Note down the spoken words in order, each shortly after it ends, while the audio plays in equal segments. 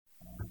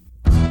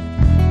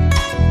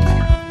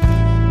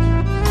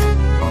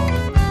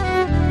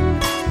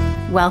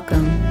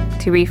Welcome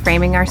to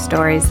Reframing Our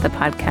Stories, the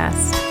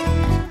podcast.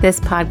 This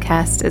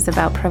podcast is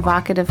about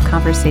provocative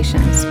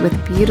conversations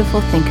with beautiful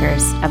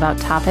thinkers about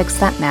topics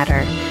that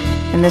matter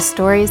and the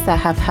stories that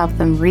have helped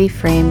them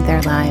reframe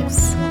their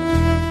lives.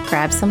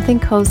 Grab something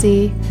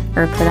cozy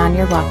or put on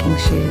your walking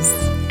shoes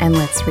and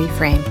let's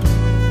reframe.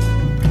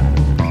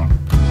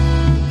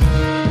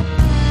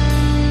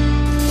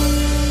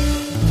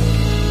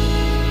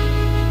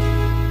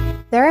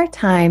 There are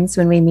times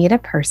when we meet a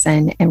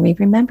person and we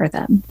remember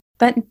them,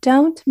 but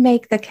don't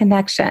make the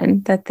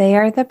connection that they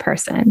are the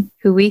person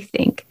who we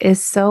think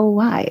is so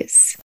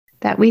wise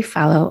that we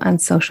follow on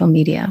social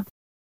media.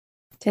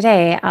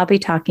 Today, I'll be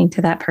talking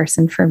to that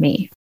person for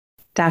me,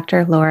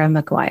 Dr. Laura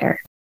McGuire.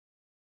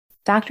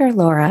 Dr.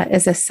 Laura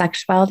is a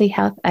sexuality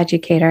health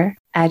educator,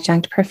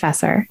 adjunct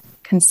professor,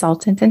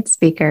 consultant, and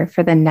speaker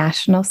for the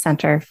National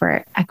Center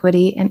for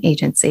Equity and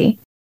Agency.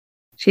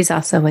 She's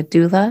also a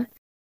doula,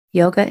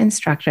 yoga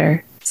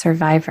instructor,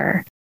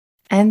 survivor,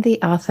 and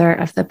the author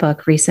of the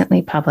book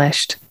recently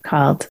published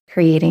called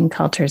Creating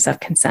Cultures of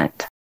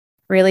Consent.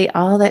 Really,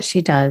 all that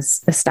she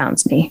does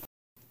astounds me.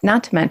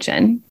 Not to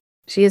mention,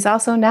 she is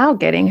also now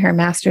getting her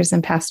master's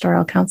in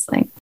pastoral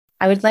counseling.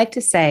 I would like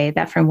to say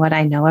that from what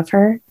I know of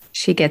her,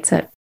 she gets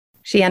it.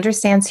 She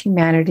understands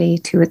humanity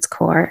to its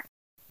core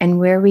and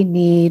where we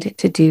need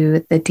to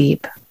do the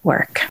deep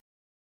work.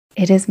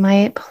 It is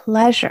my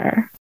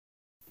pleasure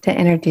to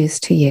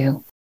introduce to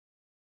you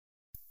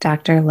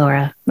Dr.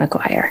 Laura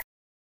McGuire.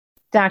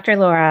 Dr.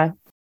 Laura,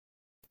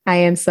 I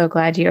am so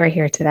glad you are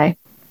here today.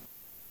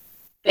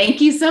 Thank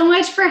you so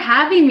much for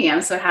having me.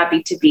 I'm so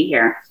happy to be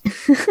here.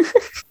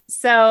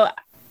 So,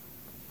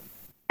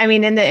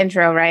 in the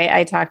intro, right,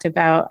 I talked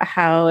about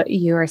how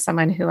you are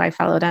someone who I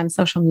followed on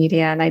social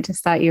media, and I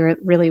just thought you were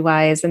really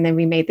wise. And then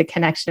we made the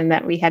connection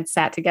that we had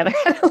sat together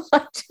at a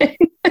lunch and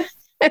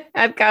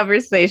had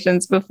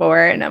conversations before.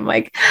 And I'm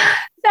like,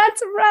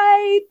 that's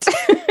right.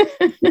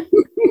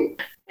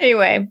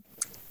 Anyway,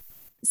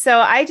 so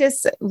I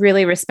just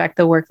really respect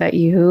the work that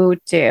you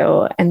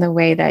do and the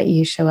way that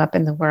you show up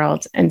in the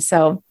world. And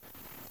so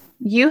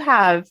you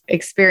have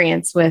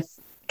experience with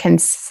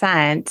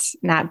consent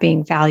not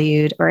being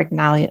valued or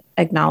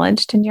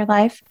acknowledged in your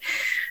life.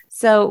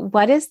 So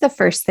what is the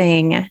first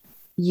thing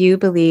you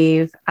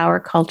believe our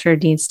culture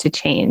needs to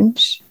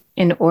change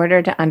in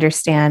order to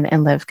understand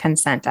and live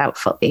consent out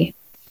fully?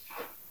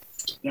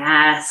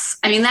 Yes.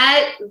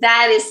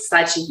 That is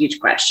such a huge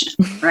question,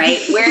 right?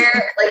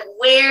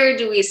 Where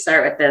do we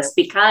start with this?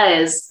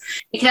 Because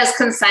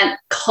consent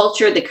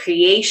culture, the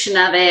creation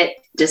of it,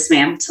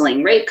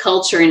 dismantling rape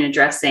culture and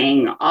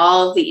addressing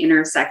all of the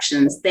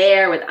intersections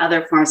there with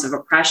other forms of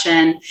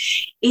oppression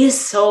is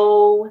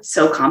so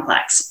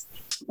complex.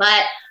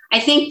 But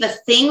I think the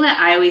thing that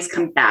I always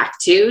come back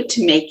to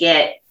make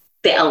it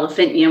the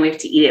elephant, we have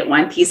to eat it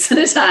one piece at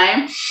a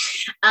time,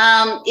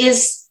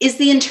 is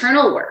the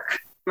internal work.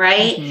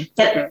 Right? Mm-hmm.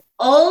 That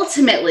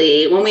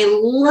ultimately, when we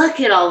look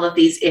at all of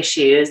these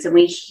issues and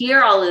we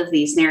hear all of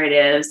these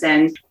narratives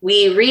and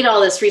we read all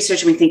this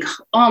research and we think,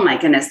 oh my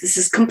goodness, this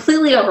is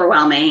completely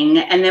overwhelming.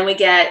 And then we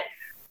get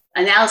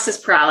analysis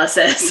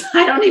paralysis.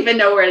 I don't even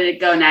know where to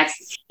go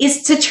next,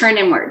 is to turn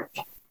inward,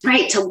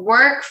 right? To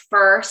work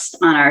first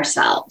on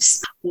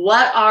ourselves.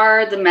 What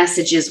are the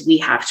messages we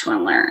have to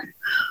unlearn?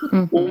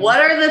 Mm-hmm. What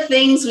are the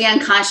things we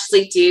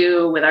unconsciously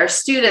do with our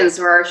students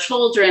or our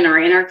children or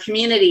in our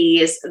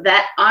communities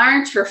that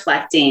aren't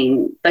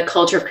reflecting the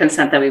culture of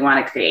consent that we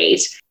want to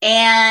create?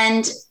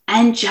 And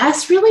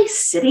just really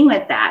sitting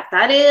with that.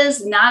 That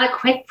is not a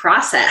quick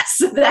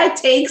process. That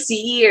takes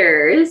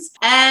years.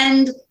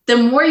 And the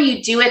more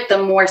you do it,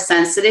 the more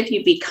sensitive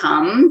you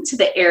become to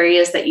the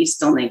areas that you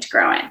still need to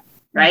grow in.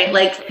 Right?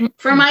 Like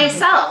for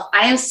myself,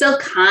 I am still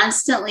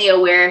constantly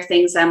aware of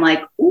things. I'm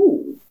like,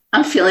 ooh,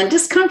 I'm feeling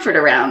discomfort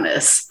around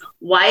this.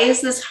 Why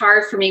is this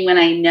hard for me when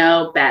I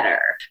know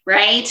better?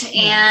 Right.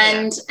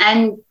 And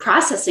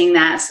processing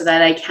that so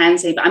that I can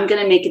say, I'm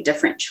going to make a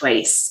different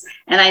choice.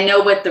 And I know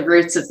what the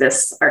roots of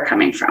this are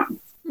coming from.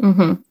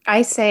 Mm-hmm.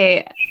 I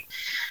say,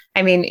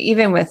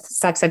 even with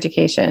sex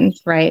education,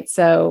 right?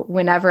 So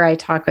whenever I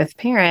talk with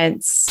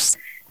parents,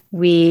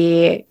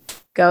 we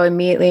go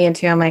immediately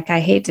into, I'm like, I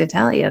hate to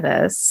tell you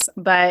this,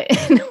 but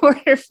in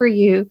order for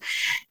you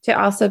to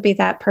also be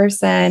that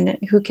person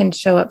who can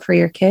show up for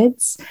your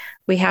kids,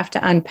 we have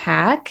to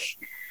unpack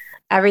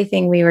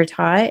everything we were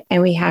taught,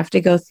 and we have to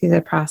go through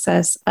the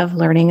process of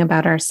learning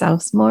about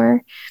ourselves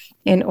more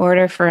in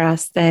order for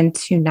us then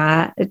to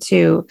know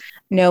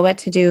what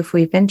to do if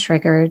we've been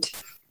triggered,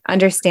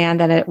 understand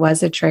that it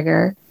was a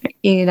trigger,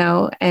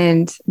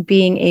 and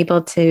being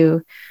able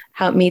to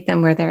help meet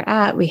them where they're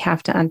at. We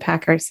have to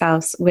unpack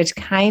ourselves, which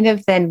kind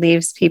of then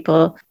leaves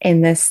people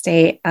in this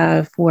state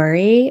of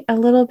worry a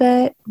little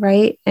bit,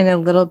 right? And a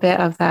little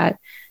bit of that,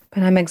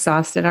 but I'm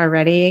exhausted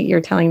already.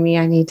 You're telling me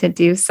I need to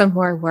do some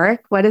more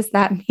work. What does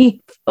that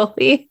mean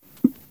fully?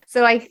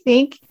 So I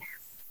think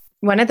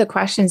one of the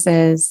questions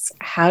is,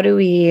 how do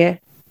we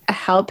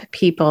help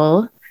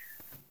people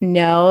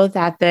know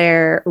that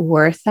they're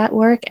worth that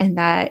work and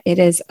that it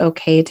is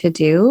okay to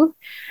do?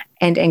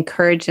 and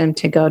encourage them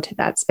to go to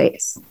that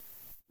space.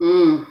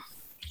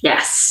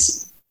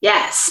 Yes.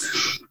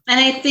 Yes. And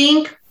I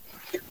think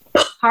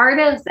part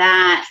of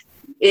that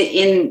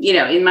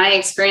in my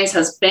experience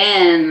has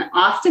been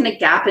often a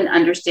gap in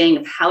understanding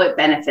of how it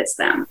benefits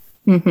them.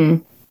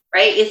 Mm-hmm.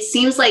 Right? It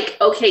seems like,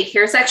 okay,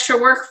 here's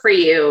extra work for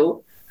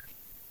you.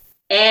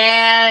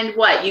 And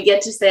what? You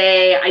get to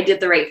say, I did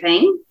the right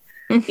thing,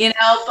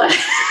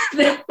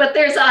 but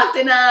there's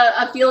often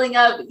a feeling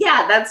of,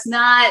 yeah, that's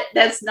not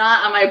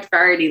on my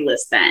priority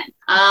list then.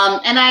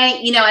 And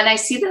I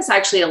see this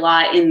actually a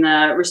lot in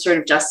the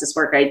restorative justice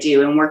work I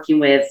do and working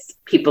with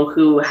people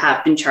who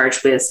have been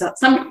charged with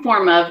some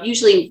form of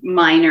usually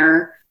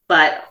minor,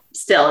 but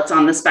still it's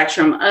on the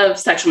spectrum of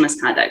sexual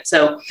misconduct.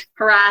 So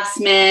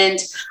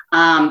harassment,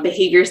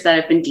 behaviors that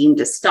have been deemed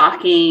as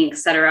stalking, et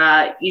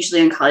cetera, usually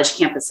on college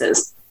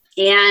campuses.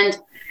 And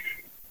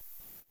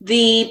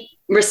the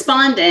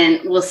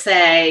respondent will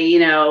say,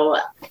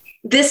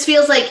 this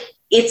feels like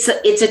it's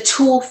a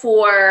tool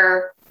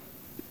for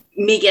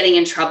me getting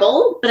in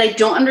trouble, but I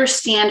don't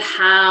understand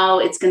how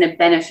it's going to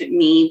benefit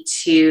me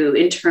to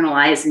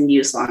internalize and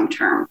use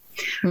long-term.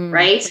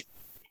 Right.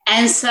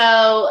 And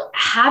so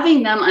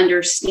having them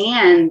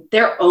understand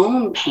their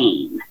own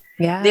pain,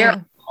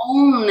 their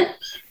own,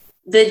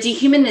 the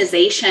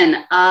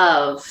dehumanization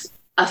of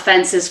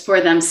offenses for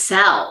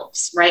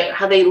themselves, right?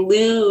 How they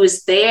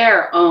lose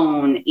their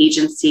own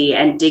agency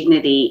and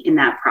dignity in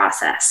that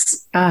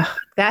process. That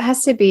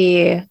has to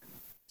be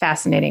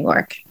fascinating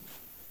work.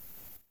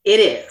 It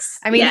is.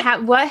 I mean,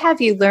 what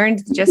have you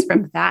learned just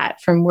from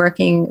that, from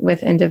working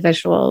with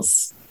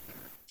individuals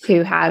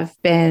who have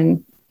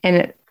been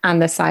on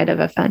the side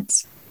of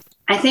offense?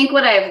 I think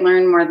what I've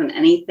learned more than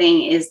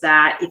anything is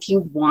that if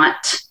you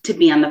want to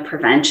be on the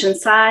prevention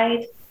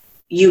side,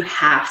 you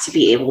have to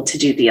be able to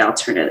do the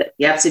alternative.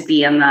 You have to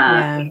be on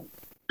the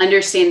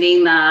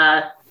understanding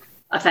the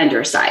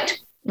offender side,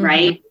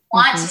 right? You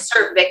want to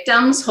serve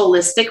victims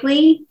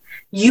holistically.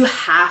 You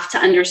have to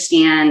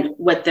understand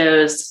what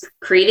those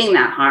creating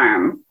that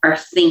harm are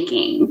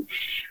thinking,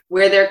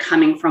 where they're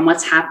coming from,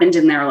 what's happened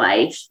in their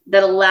life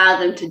that allow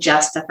them to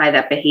justify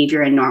that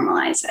behavior and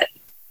normalize it.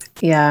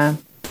 Yeah.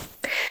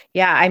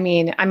 Yeah. I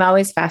mean, I'm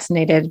always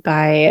fascinated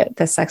by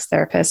the sex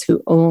therapists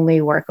who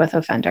only work with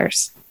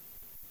offenders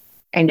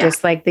and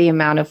just like the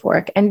amount of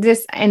work and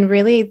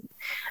really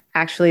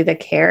actually the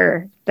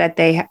care that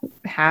they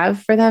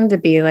have for them to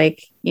be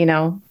like,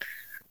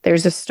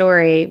 there's a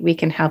story, we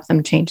can help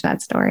them change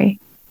that story.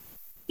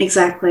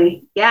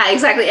 Exactly. Yeah,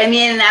 exactly. I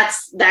mean,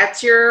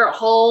 that's your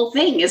whole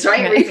thing is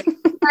right.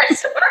 Our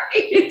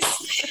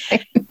stories.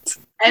 Right.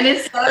 And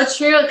it's so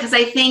true because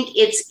I think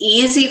it's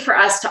easy for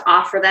us to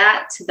offer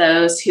that to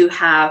those who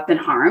have been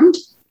harmed,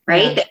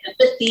 right? The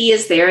empathy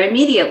is there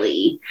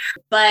immediately.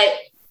 But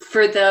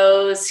for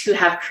those who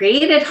have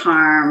created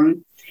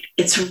harm,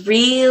 it's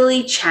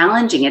really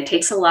challenging. It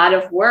takes a lot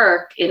of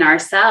work in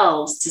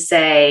ourselves to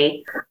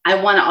say, I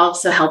want to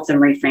also help them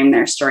reframe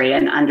their story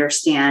and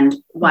understand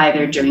why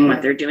they're doing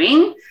what they're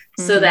doing.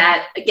 So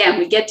that, again,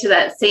 we get to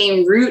that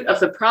same root of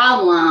the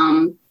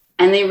problem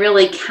and they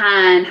really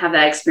can have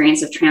that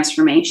experience of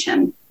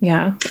transformation.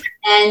 Yeah.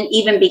 And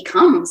even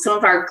become some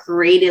of our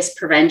greatest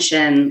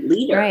prevention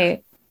leaders.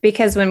 Right.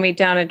 Because when we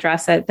don't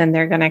address it, then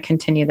they're going to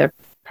continue the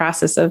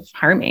process of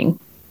harming.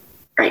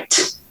 Right.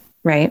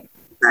 Right.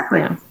 Exactly.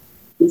 Yeah.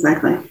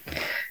 Exactly.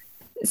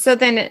 So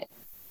then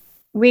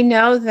we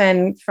know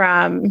then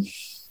from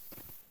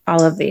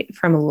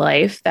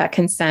life that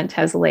consent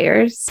has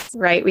layers,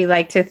 right? We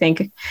like to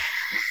think,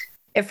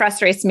 it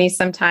frustrates me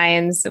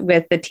sometimes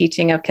with the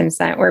teaching of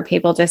consent where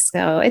people just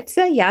go, it's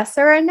a yes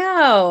or a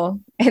no.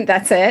 And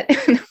that's it.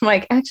 And I'm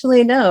like,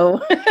 actually,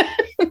 no.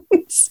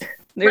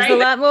 There's a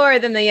lot more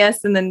than the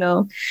yes and the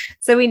no.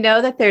 So we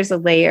know that there's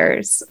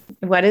layers.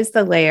 What is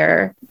the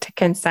layer to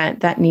consent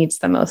that needs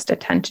the most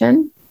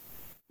attention?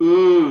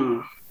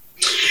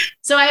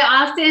 So I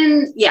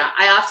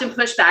often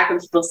push back when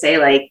people say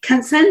like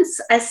consent's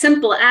as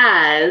simple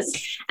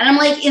as, and I'm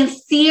like, in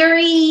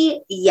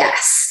theory,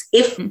 yes.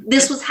 If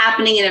this was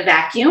happening in a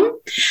vacuum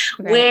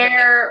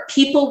where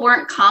people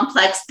weren't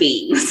complex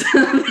beings,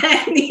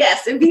 then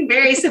yes, it'd be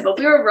very simple. If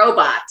we were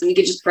robots and we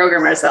could just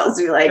program ourselves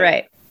to be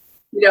like,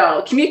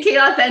 communicate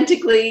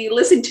authentically,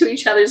 listen to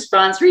each other's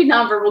response, read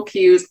nonverbal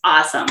cues.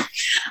 Awesome.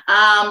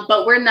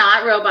 But we're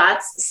not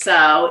robots.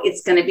 So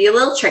it's going to be a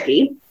little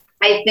tricky.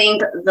 I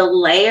think the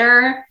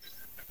layer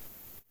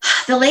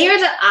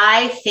that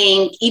I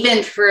think,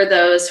 even for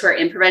those who are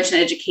in prevention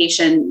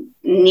education,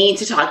 need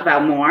to talk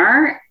about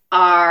more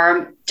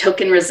are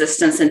token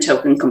resistance and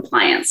token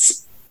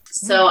compliance.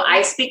 So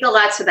I speak a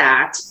lot to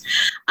that.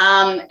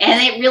 And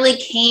it really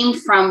came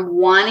from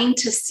wanting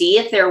to see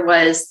if there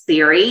was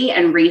theory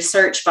and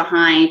research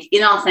behind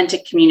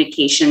inauthentic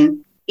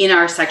communication in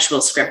our sexual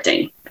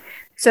scripting.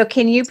 So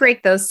can you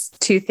break those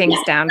two things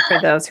down for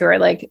those who are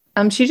like,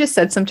 she just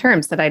said some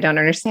terms that I don't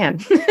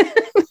understand.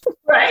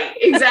 Right,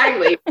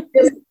 exactly.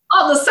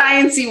 All the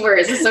sciencey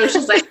words, the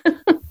social science.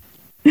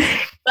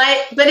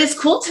 But it's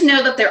cool to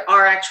know that there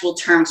are actual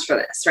terms for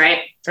this, right?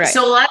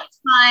 So a lot of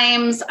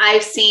times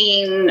I've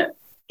seen,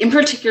 in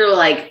particular,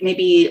 like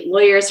maybe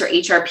lawyers or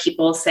HR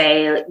people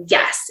say,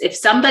 yes, if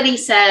somebody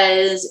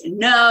says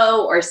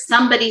no, or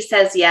somebody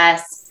says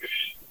yes,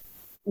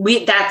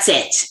 that's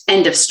it,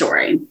 end of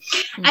story.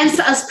 Mm-hmm. And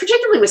so,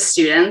 particularly with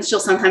students,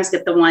 you'll sometimes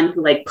get the one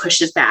who like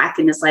pushes back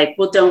and is like,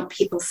 well, don't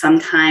people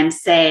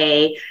sometimes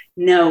say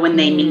no when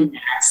they mean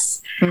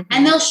yes? Mm-hmm.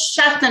 And they'll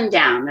shut them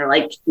down. They're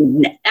like,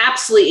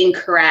 absolutely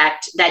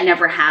incorrect. That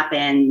never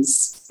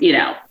happens. You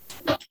know,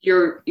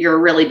 you're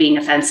really being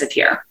offensive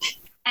here.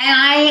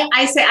 And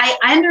I say,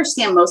 I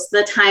understand most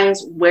of the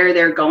times where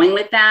they're going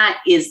with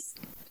that is,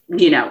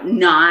 you know,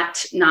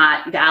 not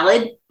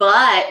valid,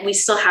 but we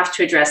still have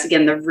to address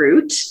again the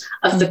root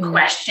of the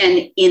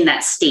question in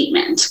that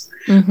statement,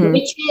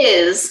 which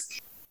is,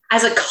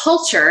 as a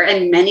culture,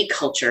 and many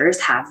cultures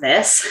have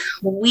this,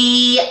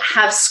 we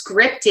have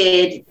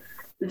scripted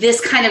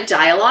this kind of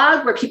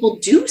dialogue where people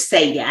do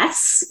say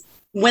yes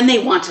when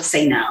they want to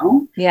say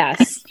no.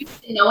 Yes.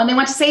 No, when they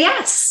want to say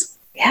yes.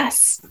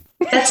 Yes.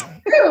 That's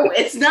true.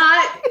 It's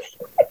not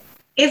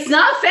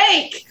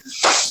fake.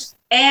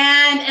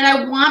 And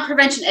I want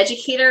prevention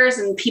educators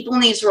and people in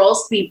these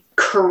roles to be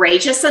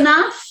courageous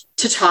enough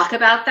to talk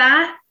about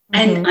that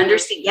and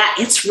understand. Yeah,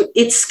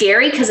 it's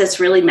scary because it's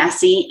really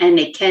messy and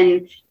it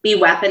can be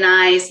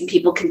weaponized and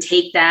people can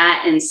take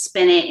that and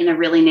spin it in a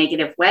really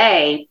negative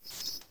way.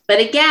 But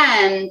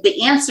again,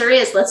 the answer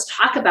is, let's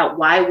talk about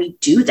why we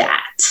do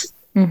that.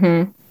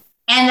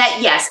 And that,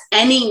 yes,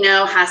 any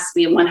no has to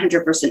be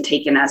 100%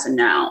 taken as a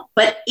no.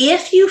 But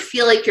if you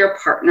feel like your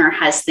partner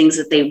has things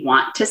that they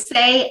want to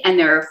say and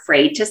they're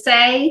afraid to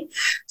say,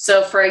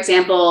 so for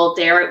example,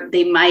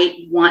 they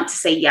might want to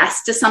say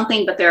yes to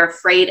something, but they're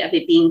afraid of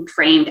it being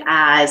framed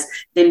as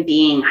them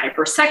being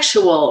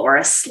hypersexual or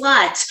a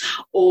slut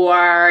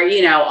or,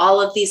 you know,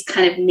 all of these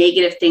kind of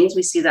negative things.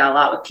 We see that a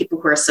lot with people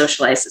who are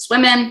socialized as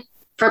women.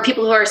 For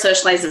people who are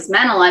socialized as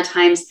men, a lot of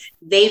times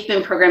they've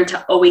been programmed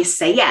to always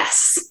say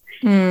yes.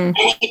 And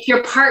if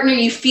your partner,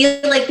 you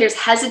feel like there's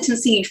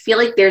hesitancy, you feel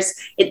like there's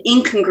an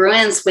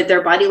incongruence with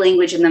their body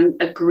language and them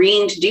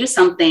agreeing to do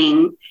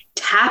something,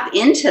 tap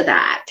into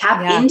that,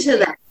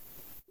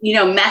 you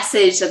know,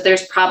 message that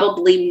there's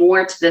probably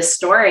more to this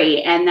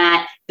story and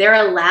that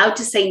they're allowed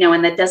to say no.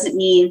 And that doesn't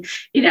mean,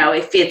 you know,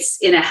 if it's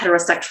in a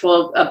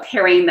heterosexual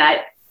pairing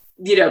that,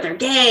 you know, they're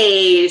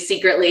gay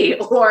secretly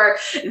or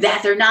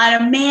that they're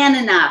not a man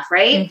enough,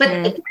 right? But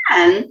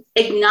again,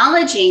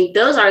 acknowledging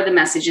those are the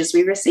messages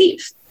we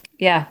receive.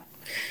 Yeah.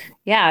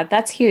 Yeah,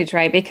 that's huge,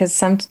 right?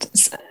 Because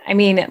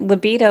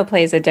libido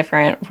plays a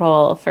different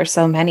role for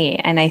so many.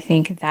 And I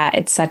think that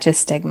it's such a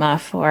stigma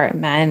for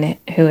men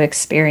who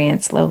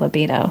experience low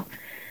libido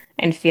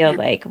and feel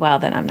like, well,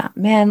 then I'm not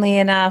manly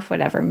enough,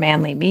 whatever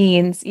manly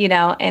means, you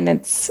know, and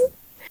it's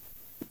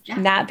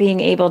not being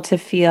able to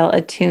feel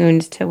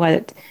attuned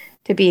to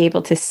be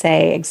able to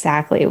say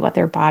exactly what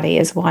their body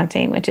is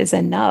wanting, which is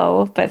a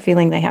no, but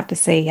feeling they have to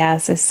say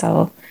yes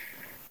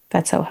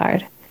that's so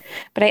hard.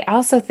 But I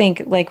also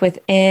think, like,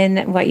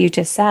 within what you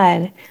just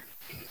said,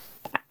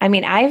 I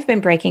mean, I've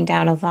been breaking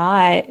down a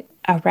lot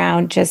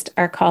around just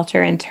our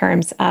culture in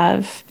terms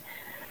of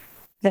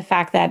the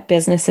fact that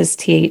businesses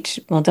teach,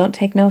 well, don't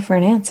take no for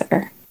an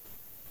answer.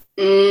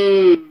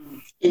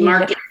 In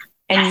marketing.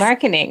 And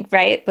marketing,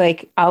 right?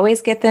 Like,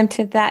 always get them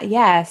to that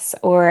yes.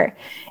 Or,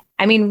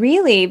 I mean,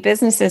 really,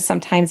 businesses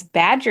sometimes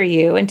badger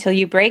you until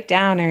you break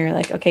down and you're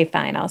like, okay,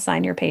 fine, I'll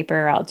sign your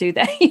paper. I'll do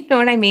that. You know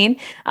what I mean?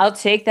 I'll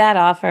take that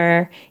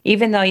offer,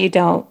 even though you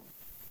don't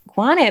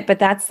want it. But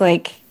that's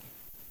like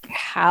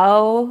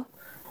how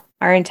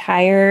our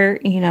entire,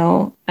 you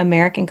know,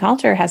 American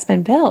culture has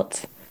been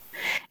built.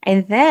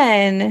 And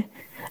then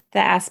the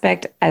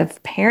aspect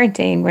of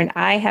parenting, when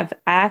I have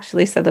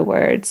actually said the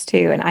words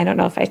too, and I don't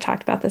know if I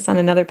talked about this on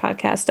another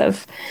podcast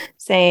of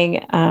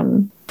saying,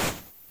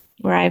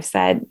 where I've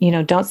said, you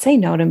know, don't say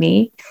no to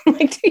me,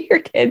 like to your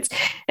kids.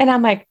 And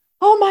I'm like,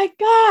 oh my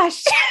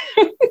gosh,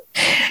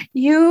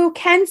 you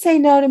can say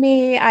no to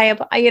me.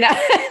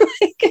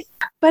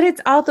 But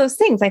it's all those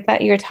things I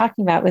thought you were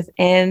talking about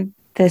within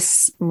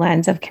this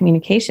lens of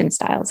communication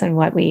styles and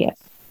what we have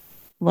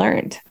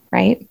learned,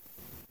 right?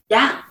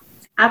 Yeah,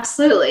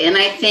 absolutely. And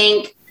I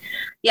think,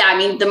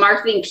 the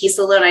marketing piece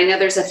alone, I know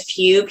there's a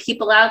few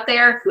people out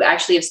there who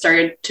actually have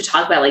started to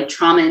talk about like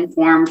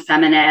trauma-informed,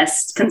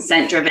 feminist,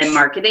 consent-driven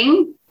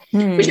marketing,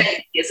 which I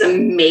think is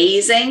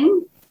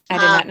amazing. I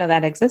did not know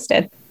that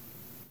existed.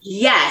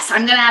 Yes,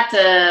 I'm going to have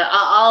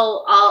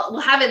to,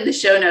 we'll have it in the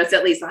show notes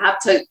at least. I'll have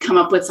to come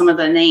up with some of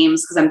the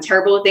names because I'm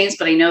terrible with names,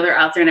 but I know they're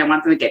out there and I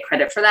want them to get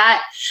credit for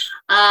that.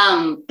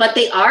 But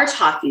they are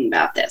talking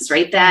about this,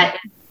 right? That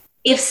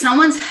if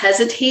someone's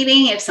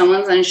hesitating, if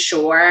someone's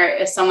unsure,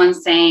 if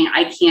someone's saying,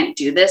 I can't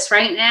do this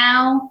right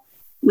now,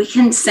 we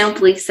can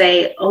simply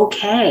say,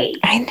 okay.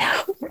 I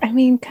know. I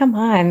mean, come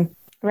on,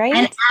 right?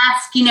 And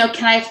ask,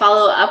 can I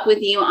follow up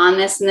with you on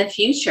this in the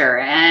future?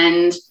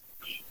 And,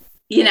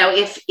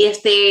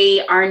 if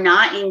they are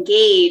not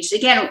engaged,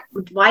 again,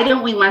 why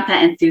don't we want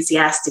that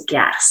enthusiastic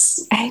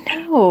yes? I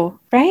know,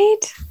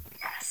 right?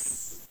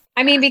 Yes.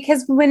 I mean,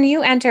 because when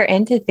you enter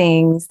into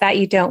things that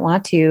you don't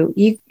want to,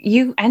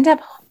 you end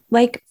up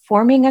like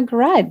forming a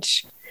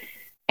grudge,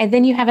 and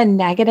then you have a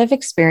negative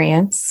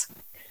experience.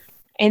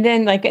 And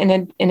then like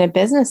in a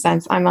business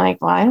sense, I'm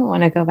like, well, I don't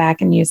want to go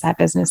back and use that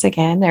business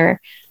again.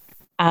 Or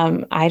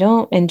I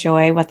don't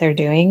enjoy what they're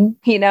doing,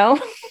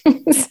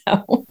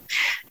 So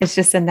it's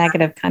just a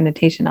negative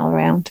connotation all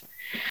around.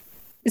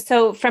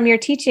 So from your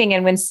teaching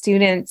and when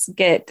students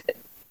get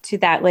to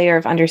that layer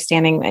of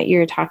understanding that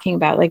you're talking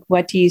about, like,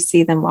 what do you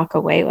see them walk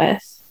away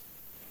with?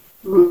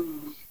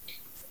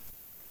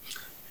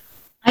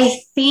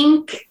 I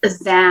think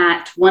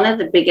that one of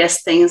the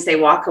biggest things they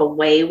walk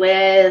away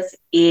with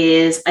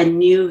is a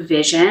new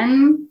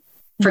vision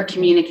for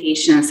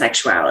communication and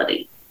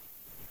sexuality.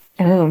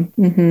 Oh,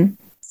 mm-hmm.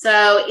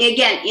 So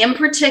again, in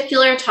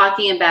particular,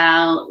 talking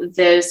about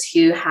those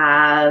who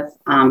have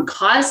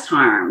caused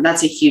harm,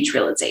 that's a huge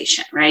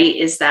realization, right?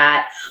 Is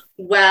that,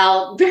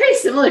 well, very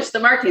similar to the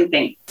marketing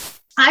thing.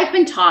 I've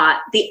been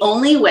taught the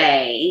only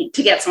way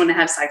to get someone to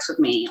have sex with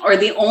me, or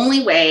the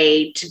only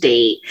way to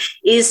date,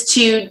 is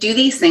to do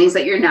these things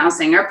that you're now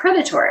saying are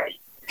predatory.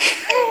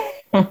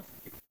 But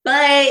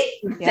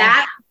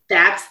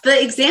that's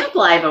the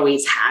example I've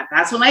always had.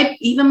 That's what I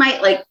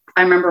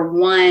remember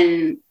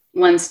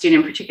one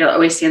student in particular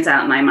always stands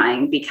out in my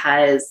mind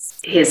because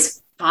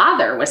his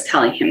father was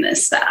telling him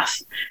this stuff,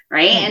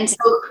 right? And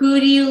so who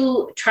do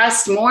you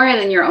trust more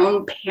than your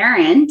own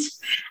parent?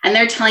 And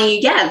they're telling you,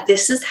 yeah,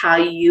 this is how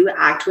you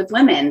act with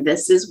women.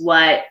 This is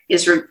what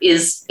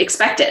is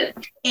expected.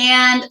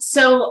 And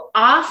so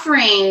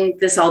offering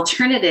this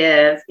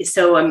alternative is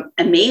so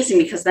amazing,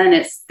 because then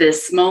it's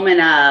this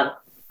moment of,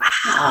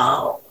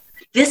 wow,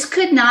 this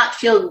could not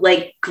feel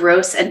like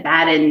gross and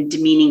bad and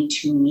demeaning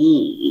to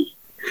me.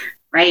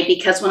 Right?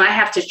 Because when I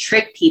have to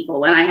trick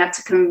people, when I have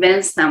to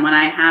convince them, when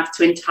I have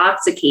to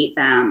intoxicate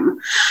them,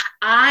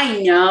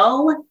 I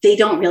know they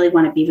don't really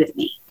want to be with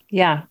me.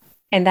 Yeah.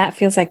 And that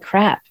feels like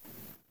crap.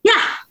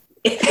 Yeah.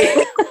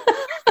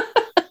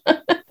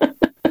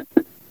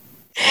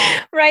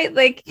 Right.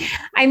 Like,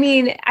 I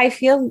mean, I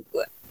feel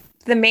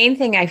the main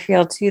thing I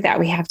feel too that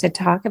we have to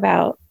talk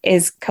about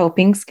is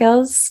coping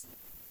skills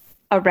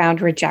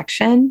around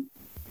rejection.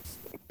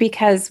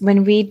 Because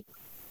when we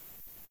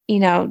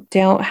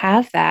don't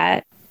have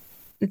that,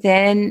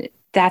 then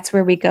that's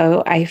where we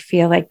go, I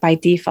feel like, by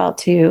default,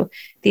 to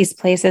these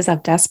places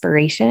of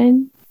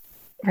desperation,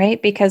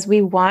 right? Because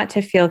we want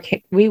to feel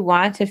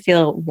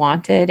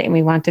wanted, and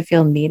we want to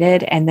feel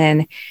needed. And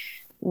then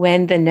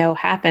when the no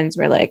happens,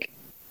 we're like,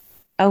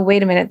 oh,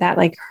 wait a minute, that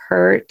like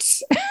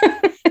hurts.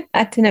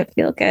 That didn't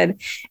feel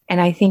good.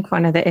 And I think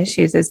one of the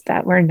issues is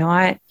that we're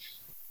not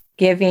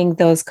giving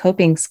those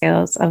coping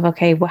skills of,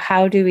 okay, well,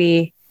 how do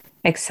we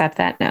accept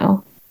that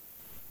no?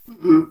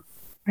 Mm-hmm.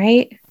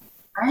 Right.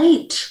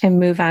 And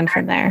move on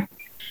from there.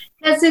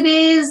 Because it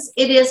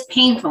is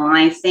painful. And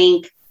I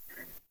think,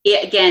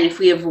 again, if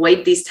we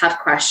avoid these tough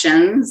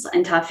questions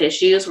and tough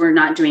issues, we're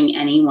not doing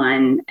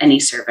anyone any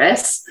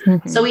service.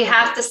 Mm-hmm. So we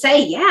have to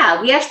say,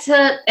 we have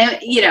to,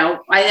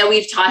 I know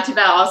we've talked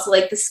about also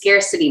like the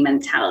scarcity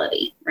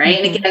mentality, right?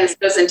 Mm-hmm. And again, this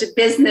goes into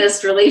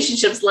business,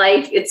 relationships,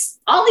 life. It's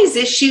all these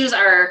issues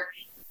are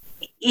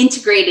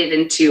integrated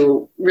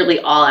into really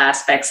all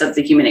aspects of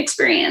the human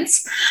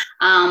experience.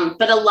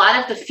 But a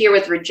lot of the fear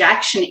with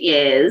rejection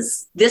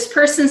is this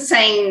person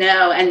saying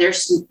no, and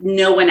there's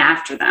no one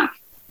after them.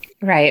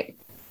 Right.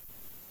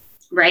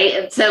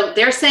 And so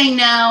they're saying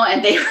no,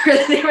 and they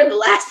were the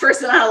last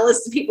person on a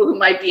list of people who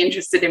might be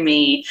interested in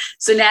me.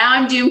 So now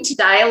I'm doomed to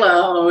die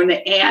alone,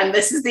 and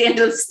this is the end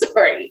of the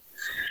story.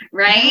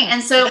 Right. Mm-hmm.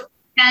 And so,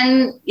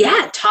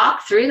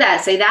 talk through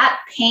that. Say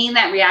that pain,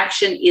 that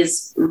reaction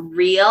is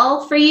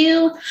real for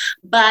you,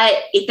 but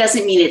it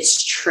doesn't mean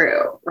it's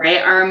true,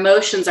 right? Our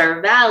emotions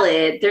are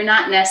valid. They're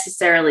not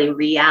necessarily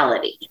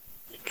reality.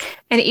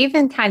 And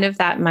even kind of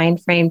that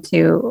mind frame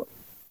too,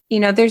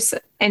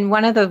 and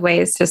one of the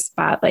ways to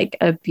spot like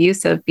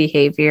abusive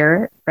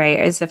behavior, right,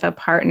 is if a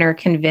partner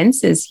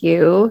convinces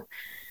you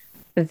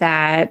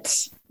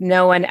that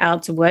no one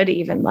else would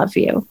even love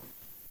you,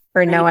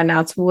 or no one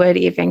else would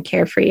even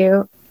care for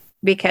you.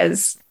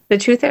 Because the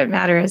truth of the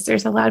matter is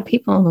there's a lot of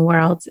people in the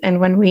world.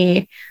 And when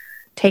we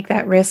take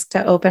that risk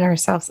to open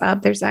ourselves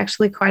up, there's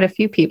actually quite a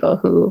few people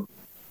who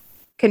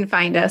can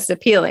find us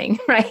appealing,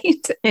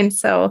 right? And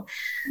so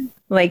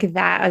like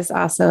that is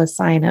also a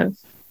sign of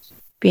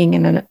being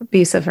in an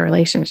abusive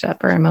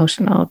relationship or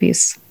emotional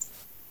abuse.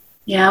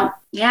 Yeah.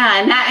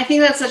 And I think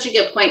that's such a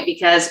good point,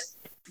 because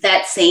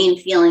that same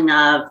feeling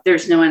of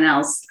there's no one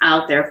else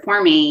out there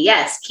for me,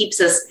 yes, keeps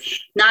us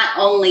not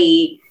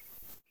only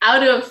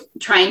out of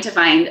trying to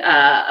find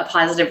a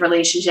positive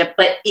relationship,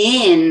 but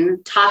in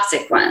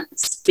toxic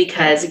ones.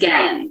 Because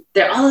again,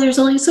 there's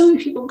only so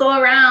many people go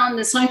around.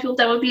 There's so many people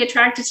that would be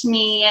attracted to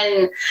me.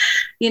 And,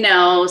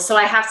 so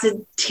I have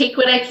to take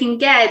what I can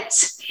get.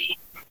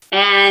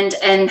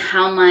 And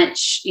how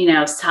much,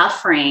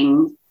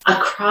 suffering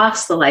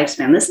across the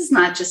lifespan. This is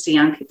not just a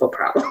young people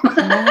problem.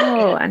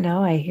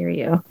 No, I hear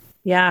you.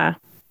 Yeah.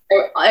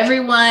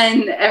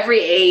 Everyone, every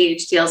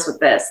age deals with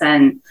this.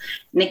 And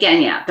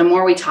again, yeah, the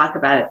more we talk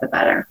about it, the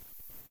better.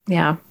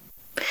 Yeah.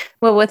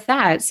 Well, with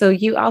that, so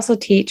you also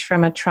teach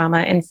from a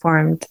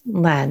trauma-informed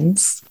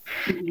lens,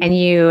 and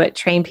you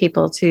train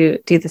people to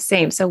do the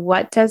same. So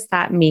what does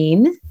that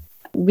mean?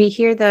 We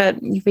hear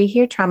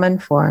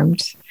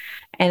trauma-informed,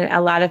 and a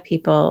lot of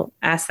people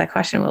ask that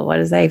question, well, what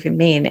does that even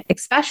mean?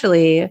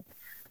 Especially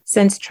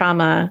since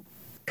trauma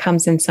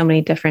comes in so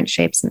many different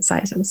shapes and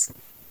sizes.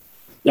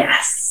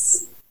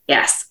 Yes.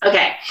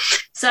 Okay.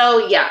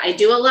 So yeah, I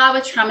do a lot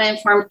with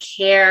trauma-informed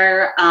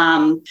care.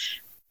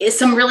 Is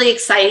some really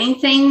exciting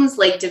things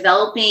like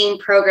developing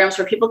programs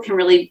where people can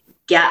really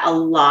get a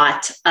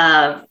lot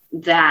of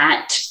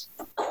that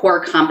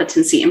core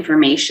competency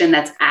information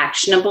that's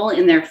actionable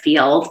in their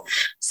field.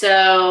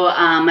 So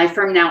my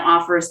firm now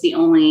offers the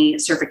only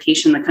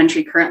certification in the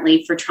country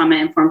currently for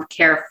trauma-informed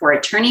care for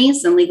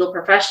attorneys and legal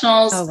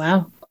professionals. Oh,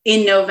 wow.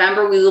 In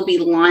November, we will be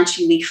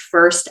launching the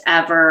first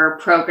ever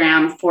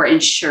program for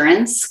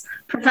insurance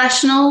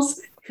professionals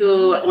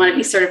who want to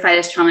be certified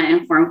as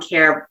trauma-informed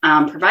care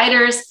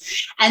providers.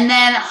 And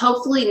then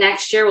hopefully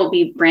next year, we'll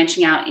be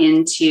branching out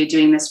into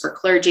doing this for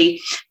clergy.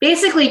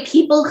 Basically,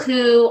 people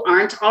who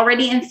aren't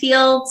already in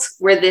fields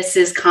where this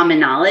is common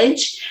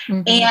knowledge,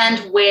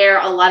 and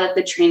where a lot of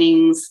the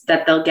trainings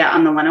that they'll get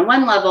on the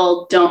one-on-one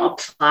level don't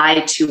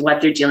apply to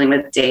what they're dealing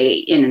with day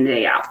in and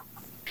day out.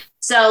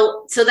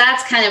 So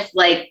that's kind of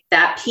like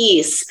that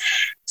piece.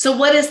 So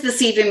what does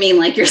this even mean?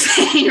 Like you're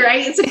saying,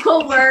 right? It's a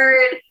cool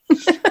word.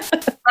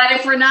 But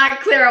if we're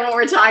not clear on what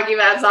we're talking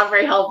about, it's not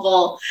very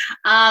helpful.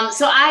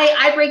 So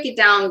I break it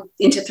down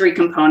into 3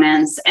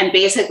 components. And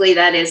basically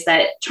that is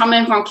that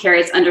trauma-informed care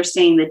is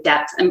understanding the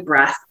depth and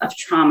breadth of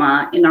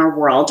trauma in our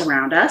world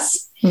around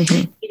us.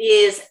 It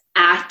is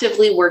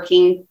actively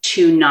working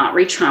to not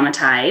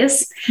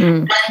re-traumatize.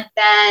 And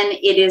then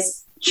it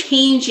is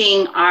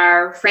changing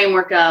our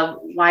framework of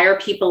why are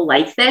people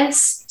like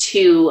this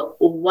to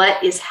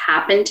what is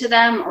happened to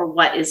them or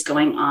what is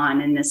going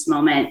on in this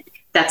moment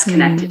that's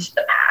connected to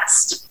the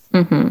past.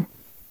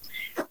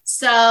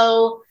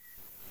 So,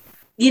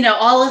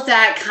 all of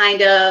that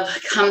kind of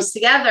comes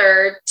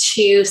together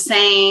to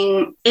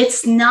saying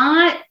it's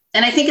not,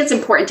 and I think it's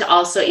important to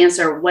also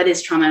answer what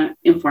is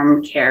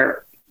trauma-informed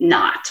care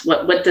not?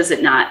 What does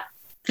it not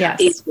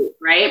include,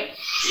 right?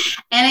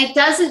 And it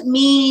doesn't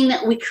mean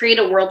we create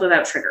a world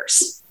without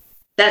triggers.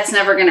 That's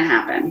never going to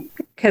happen.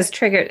 Because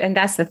and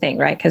that's the thing,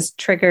 right? Because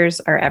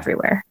triggers are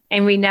everywhere.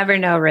 And we never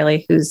know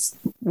really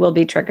will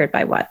be triggered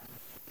by what.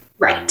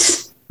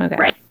 Right. Okay.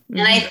 Right.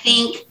 And I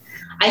think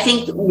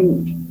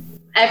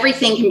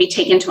everything can be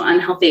taken to an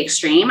unhealthy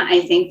extreme. I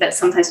think that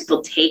sometimes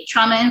people take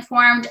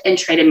trauma-informed and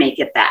try to make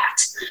it that,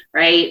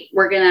 right?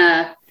 We're going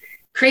to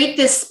create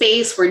this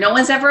space where no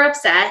one's ever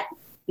upset.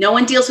 No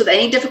one deals with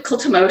any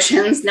difficult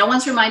emotions. No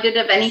one's reminded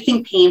of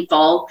anything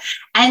painful.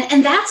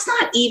 And that's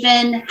not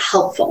even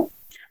helpful,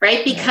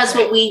 right? Because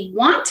what we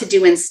want to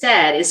do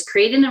instead is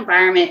create an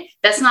environment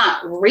that's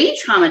not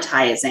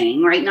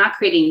re-traumatizing, right? Not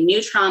creating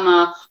new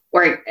trauma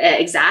or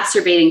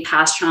exacerbating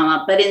past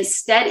trauma, but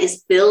instead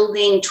is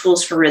building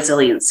tools for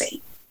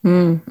resiliency.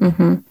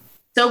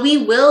 So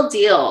we will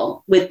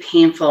deal with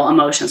painful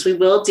emotions. We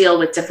will deal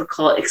with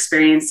difficult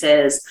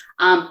experiences.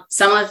 A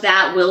lot of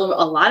that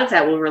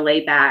will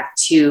relate back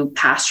to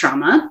past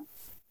trauma.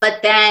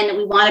 But then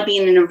we want to be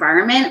in an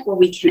environment where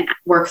we can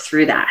work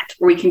through that,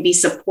 where we can be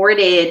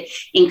supported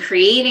in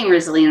creating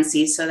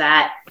resiliency so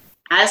that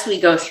as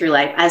we go through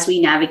life, as we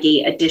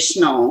navigate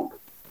additional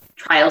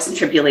trials and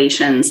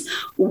tribulations,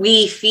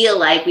 we feel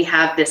like we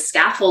have this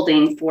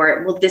scaffolding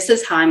for, well, this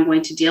is how I'm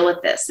going to deal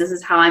with this. This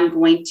is how I'm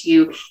going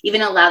to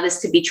even allow this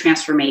to be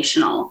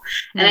transformational.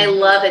 And I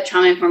love that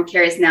trauma-informed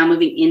care is now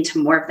moving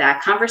into more of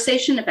that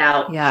conversation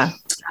about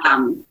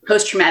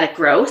post-traumatic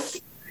growth.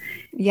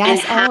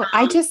 Yes.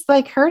 I just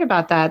heard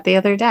about that the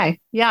other day.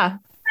 Yeah.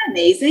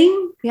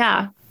 Amazing.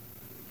 Yeah.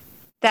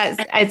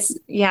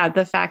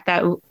 The fact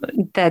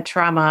that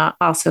trauma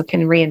also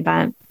can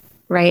reinvent,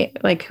 right?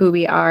 Like who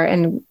we are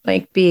and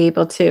be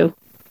able to,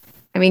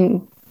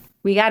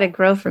 we got to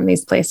grow from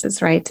these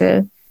places, right?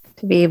 To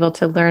be able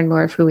to learn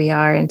more of who we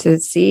are and to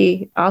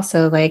see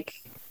also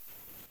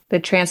the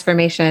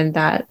transformation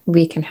that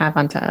we can have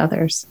onto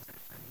others.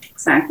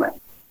 Exactly.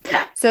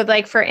 Yeah. So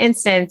for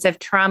instance, if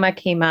trauma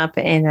came up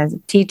in a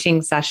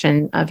teaching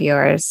session of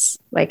yours,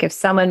 if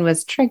someone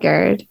was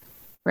triggered,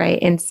 right,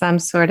 in some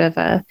sort of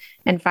a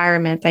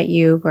environment that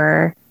you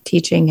were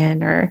teaching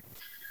in or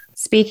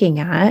speaking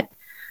at,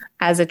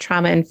 as a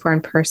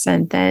trauma-informed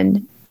person,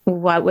 then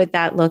what would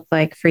that look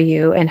like for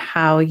you and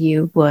how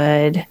you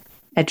would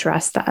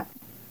address that?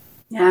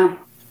 Yeah.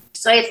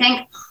 So I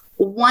think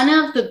one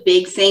of the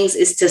big things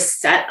is to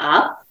set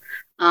up,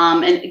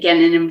 and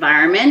again, an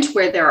environment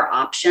where there are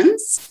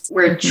options,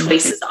 where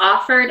choice is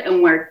offered,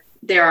 and where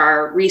there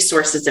are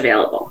resources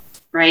available,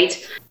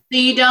 right? So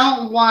you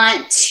don't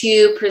want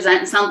to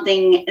present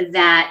something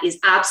that is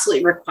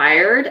absolutely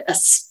required,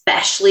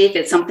 especially if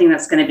it's something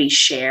that's going to be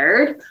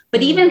shared.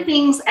 But even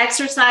things,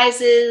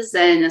 exercises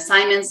and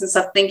assignments and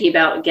stuff, thinking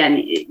about, again,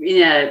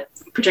 in a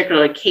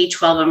particular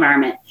K-12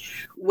 environment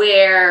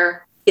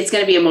where it's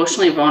going to be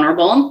emotionally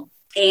vulnerable.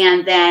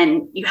 And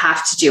then you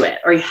have to do it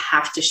or you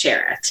have to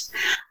share it.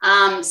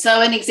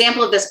 So an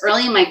example of this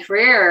early in my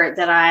career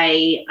that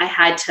I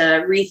had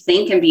to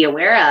rethink and be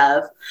aware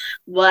of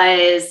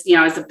was,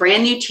 I was a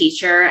brand new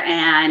teacher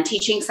and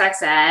teaching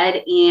sex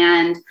ed.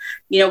 And,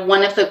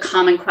 one of the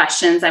common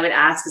questions I would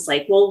ask is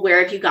like, well,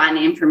 where have you gotten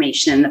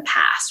information in the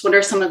past? What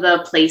are some of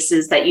the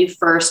places that you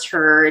first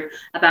heard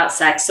about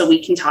sex? So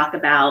we can talk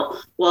about,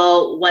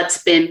 well,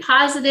 what's been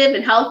positive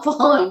and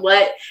helpful and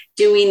what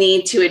do we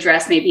need to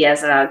address maybe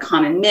as a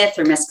common myth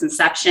or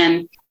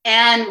misconception?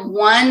 And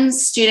one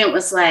student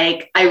was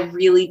like, I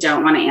really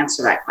don't want to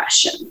answer that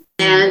question.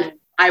 And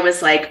I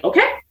was like,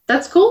 okay,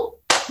 that's cool.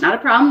 Not a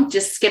problem.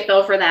 Just skip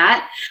over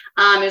that.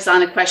 It was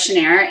on a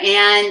questionnaire.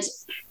 And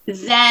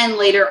then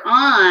later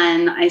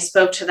on, I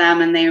spoke to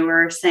them and they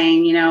were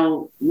saying,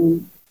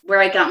 where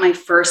I got my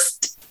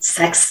first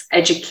sex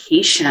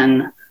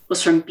education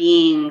was from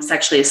being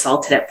sexually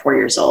assaulted at 4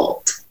 years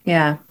old.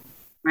 Yeah.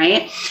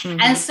 Right.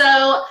 Mm-hmm. And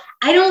so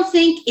I don't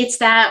think it's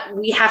that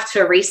we have to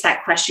erase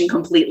that question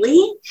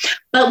completely,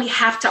 but we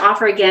have to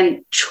offer,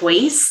 again,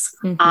 choice,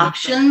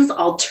 options,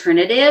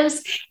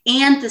 alternatives,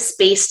 and the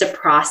space to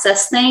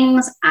process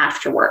things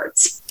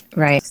afterwards.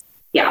 Right.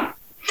 Yeah.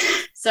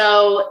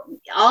 So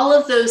all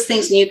of those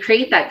things, when you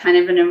create that kind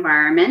of an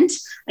environment,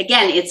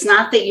 again, it's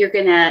not that you're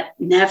going to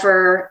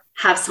never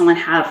have someone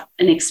have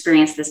an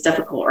experience that's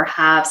difficult or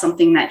have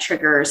something that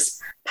triggers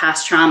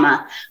past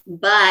trauma,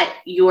 but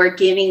you're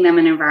giving them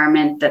an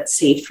environment that's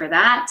safe for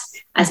that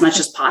as much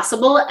as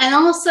possible. And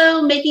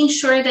also making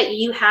sure that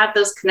you have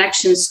those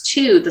connections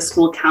to the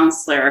school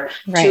counselor,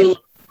 to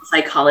a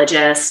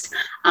psychologist,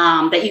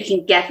 that you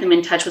can get them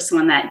in touch with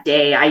someone that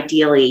day,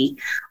 ideally,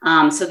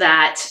 so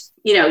that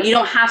you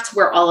don't have to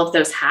wear all of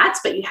those hats,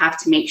 but you have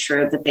to make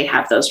sure that they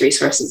have those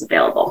resources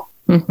available.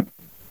 Mm-hmm.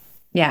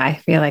 Yeah, I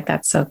feel like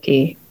that's so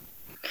key.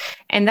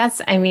 And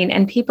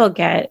and people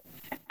get,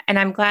 and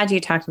I'm glad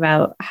you talked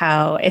about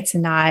how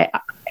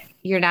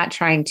you're not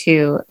trying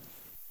to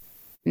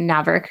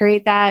never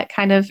create that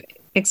kind of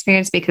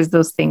experience, because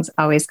those things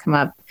always come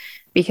up,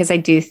 because I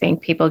do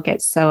think people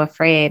get so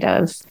afraid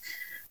of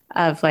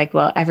like,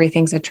 well,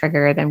 everything's a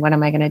trigger, then what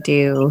am I going to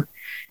do?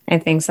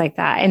 And things like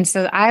that. And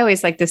so I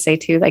always like to say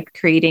too, like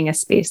creating a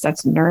space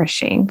that's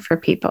nourishing for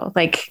people.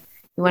 Like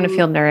you want to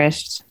feel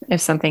nourished.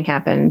 If something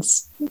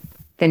happens,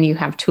 then you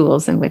have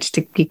tools in which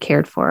to be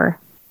cared for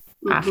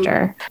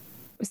after.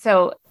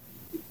 So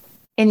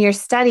in your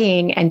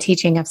studying and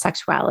teaching of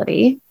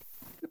sexuality,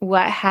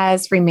 what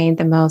has remained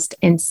the most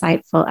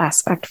insightful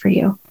aspect for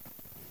you?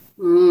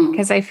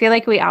 Because I feel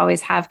like we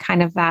always have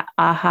kind of that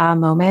aha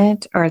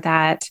moment or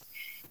that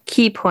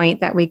key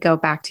point that we go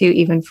back to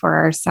even for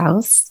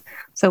ourselves.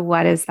 So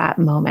what is that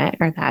moment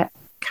or that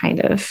kind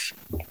of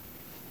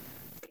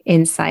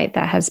insight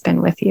that has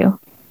been with you?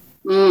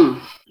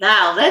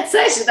 Wow, that's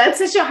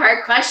such a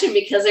hard question,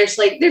 because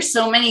there's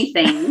so many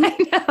things. I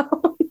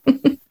know.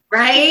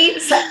 Right?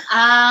 So,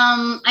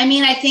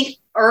 I think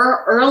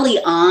early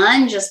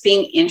on, just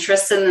being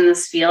interested in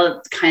this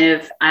field kind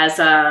of as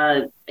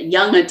a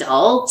young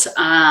adult,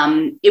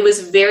 it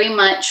was very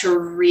much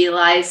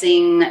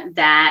realizing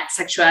that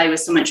sexuality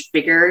was so much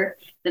bigger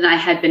than I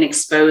had been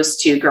exposed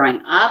to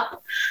growing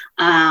up,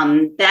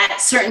 that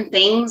certain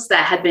things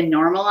that had been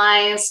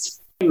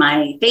normalized in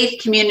my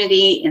faith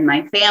community, in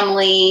my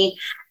family,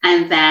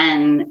 and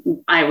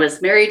then I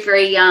was married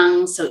very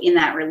young. So in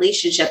that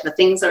relationship, the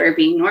things that were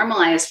being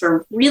normalized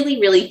were really,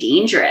 really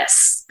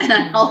dangerous and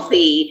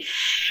unhealthy.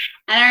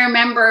 And I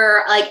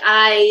remember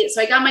I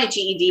got my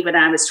GED when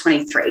I was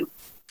 23.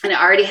 And I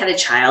already had a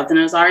child and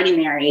I was already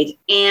married.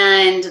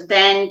 And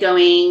then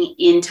going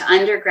into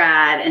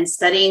undergrad and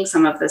studying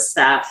some of this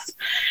stuff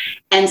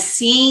and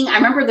I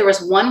remember there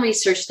was one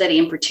research study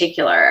in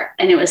particular,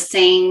 and it was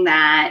saying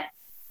that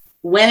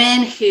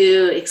women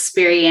who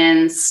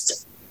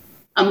experienced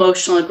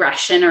emotional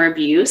aggression or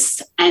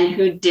abuse and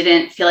who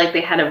didn't feel like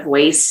they had a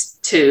voice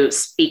to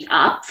speak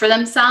up for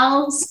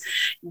themselves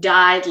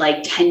died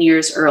like 10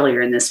 years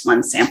earlier in this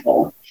one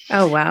sample.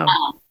 Oh, wow.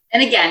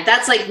 And again,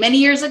 that's like many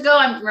years ago.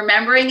 I'm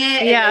remembering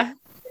it. Yeah.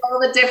 All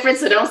the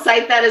difference. So don't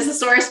cite that as a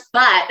source,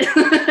 but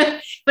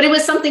it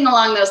was something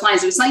along those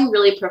lines. It was something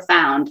really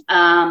profound.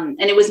 And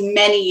it was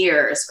many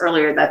years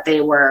earlier that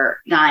they were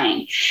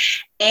dying.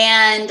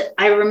 And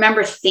I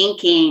remember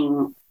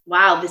thinking,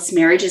 wow, this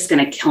marriage is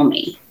going to kill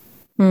me.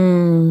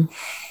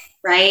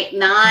 Right?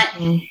 Not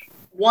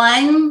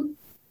one,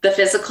 the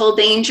physical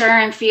danger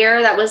and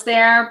fear that was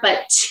there,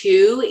 but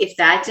two, if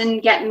that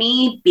didn't get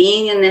me,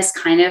 being in this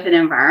kind of an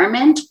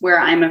environment where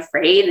I'm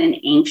afraid and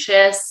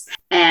anxious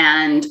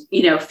and,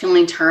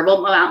 feeling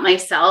terrible about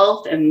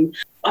myself and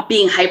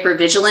being hyper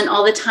vigilant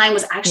all the time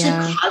was actually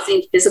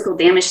causing physical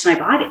damage to my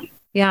body.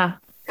 Yeah.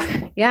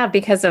 Yeah.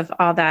 Because of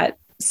all that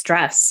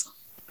stress.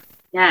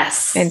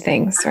 Yes. and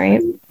things,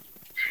 right?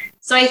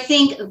 So I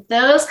think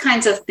those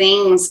kinds of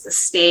things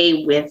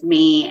stay with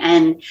me,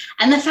 and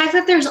the fact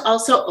that there's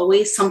also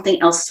always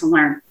something else to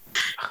learn.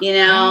 You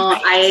know,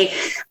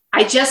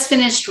 I just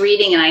finished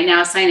reading, and I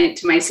now assign it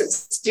to my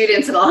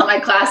students in all of my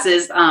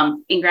classes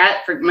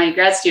for my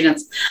grad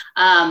students,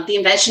 The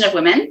Invention of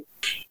Women.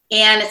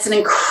 And it's an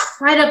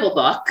incredible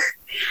book.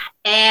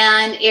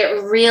 And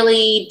it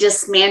really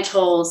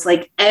dismantles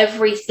like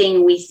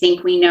everything we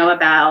think we know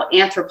about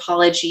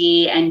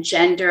anthropology and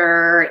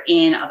gender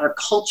in other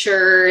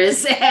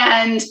cultures.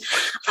 And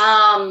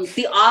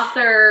the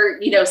author,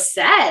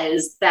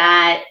 says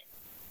that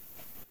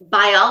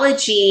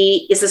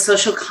biology is a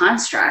social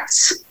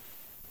construct.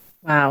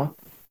 Wow.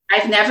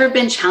 I've never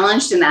been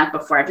challenged in that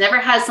before. I've never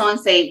had someone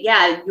say,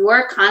 yeah,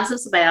 your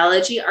concepts of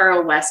biology are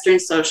a Western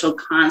social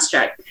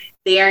construct.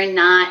 They are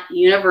not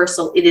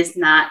universal. It is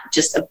not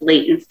just a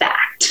blatant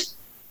fact.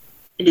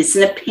 It is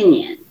an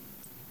opinion.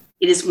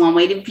 It is one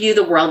way to view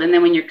the world. And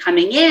then when you're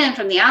coming in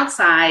from the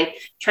outside,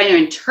 trying to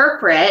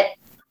interpret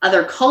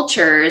other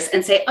cultures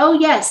and say, oh,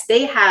 yes,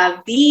 they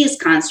have these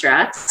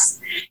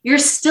constructs, you're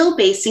still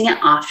basing it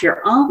off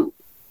your own.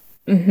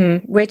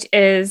 Mm-hmm. Which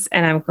is,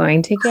 and I'm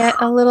going to get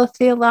a little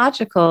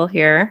theological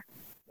here.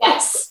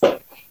 Yes.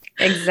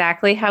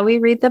 Exactly how we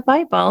read the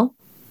Bible.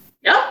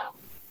 Yep.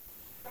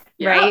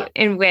 Right.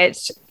 In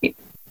which,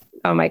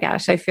 oh my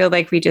gosh, I feel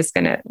like we were just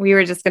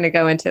going to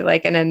go into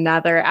like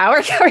another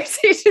hour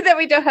conversation that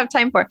we don't have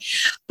time for,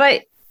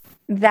 but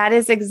that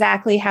is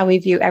exactly how we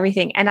view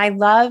everything. And I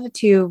love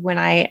to, when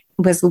I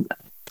was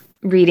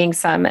reading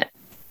some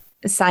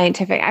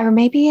scientific, or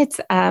maybe it's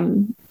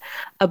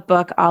a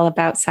book all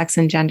about sex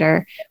and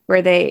gender,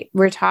 where they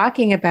were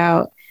talking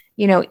about,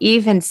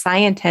 even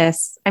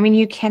scientists, I mean,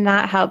 you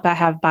cannot help but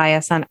have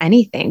bias on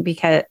anything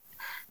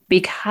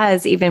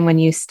because even when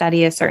you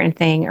study a certain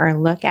thing or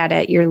look at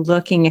it, you're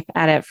looking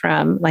at it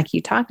from, like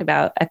you talked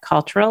about, a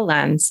cultural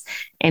lens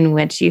in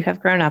which you have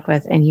grown up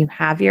with, and you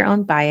have your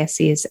own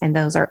biases, and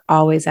those are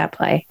always at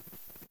play,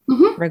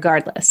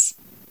 regardless,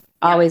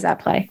 always at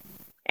play.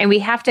 And we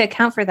have to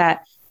account for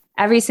that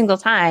every single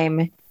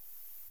time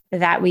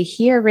that we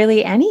hear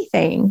really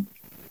anything,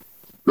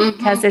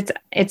 because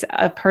it's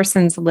a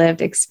person's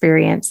lived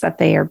experience that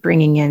they are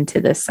bringing into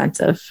this sense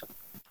of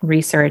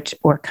research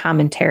or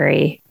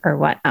commentary or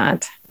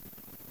whatnot.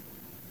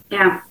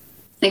 Yeah,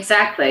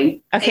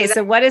 exactly. Okay.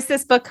 So what is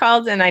this book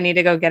called? And I need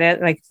to go get it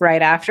like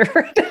right after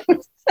we're done.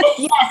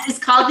 Yes, it's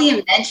called The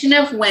Invention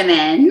of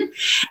Women.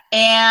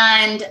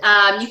 And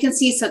you can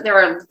see, so there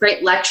are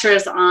great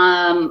lectures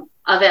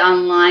of it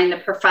online. The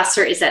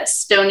professor is at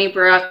Stony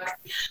Brook.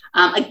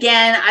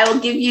 Again, I will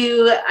give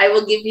you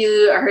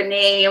her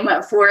name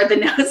for the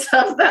notes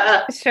of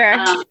the sure.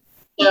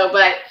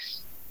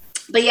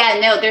 But yeah,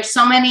 no, there's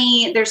so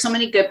many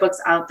good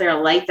books out there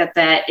like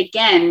that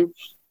again,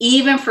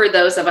 even for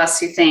those of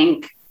us who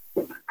think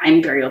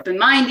I'm very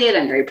open-minded,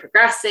 I'm very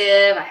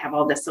progressive, I have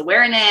all this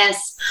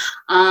awareness,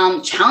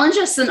 challenge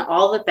us in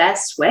all the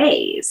best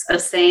ways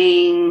of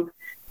saying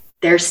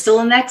there's still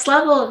a next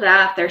level of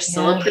that. There's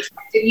still a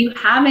perspective you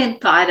haven't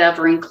thought of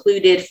or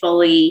included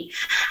fully.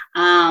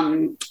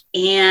 And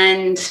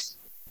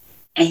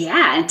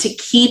to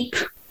keep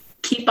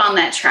on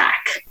that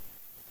track.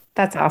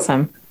 That's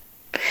awesome.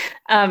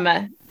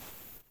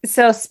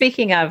 So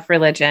speaking of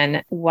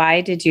religion,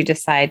 why did you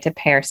decide to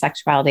pair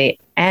sexuality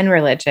and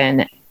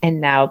religion and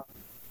now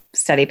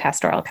study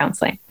pastoral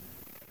counseling?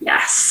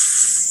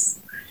 Yes.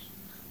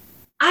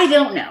 I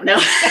don't know. No.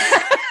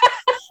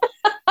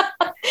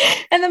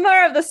 And the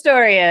moral of the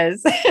story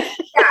is,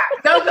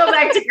 don't go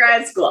back to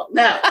grad school.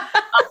 No,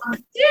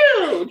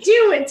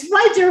 do. It's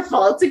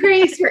wonderful. It's a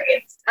great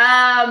experience.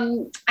 I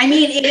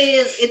mean,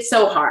 it's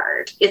so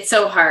hard. It's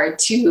so hard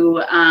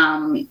to,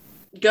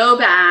 go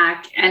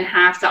back and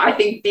have to, I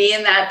think, be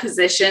in that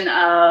position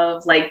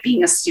of like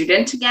being a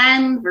student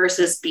again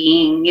versus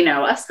being,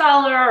 a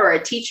scholar or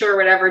a teacher or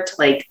whatever, to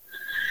like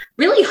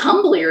really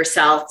humble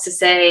yourself to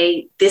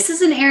say, this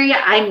is an area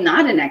I'm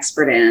not an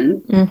expert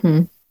in.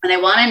 Mm-hmm. And I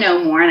want to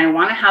know more, and I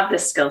want to have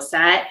this skill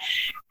set.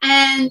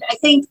 And I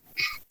think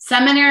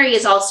seminary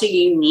is also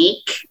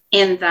unique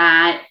in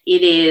that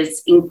it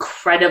is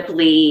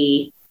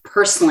incredibly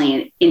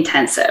personally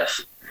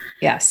intensive.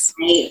 Yes.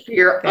 Right?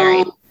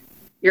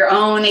 Your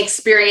own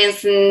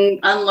experience in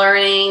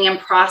unlearning and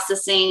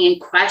processing and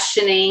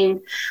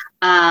questioning.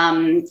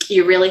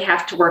 You really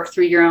have to work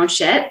through your own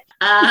shit.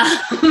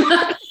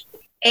 And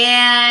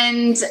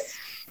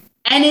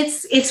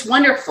it's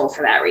wonderful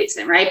for that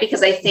reason, right?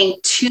 Because I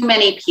think too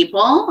many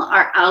people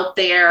are out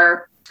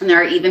there, and there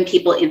are even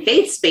people in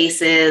faith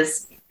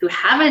spaces who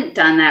haven't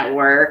done that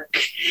work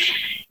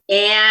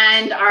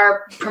and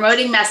are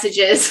promoting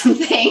messages and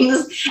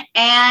things,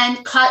 and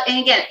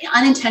again,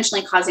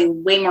 unintentionally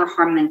causing way more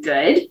harm than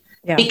good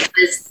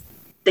because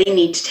they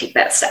need to take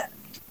that step.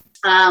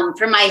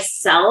 For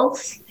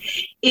myself,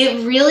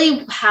 it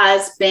really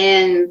has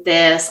been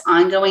this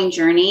ongoing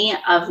journey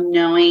of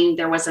knowing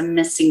there was a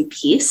missing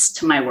piece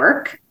to my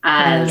work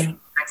as a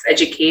sex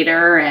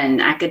educator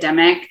and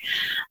academic.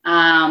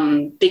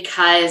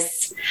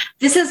 because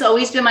this has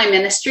always been my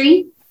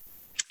ministry.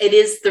 It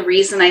is the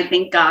reason I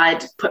think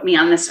God put me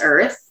on this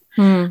earth.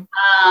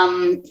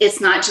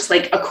 It's not just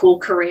like a cool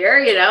career,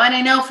 and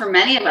I know for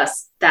many of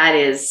us that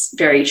is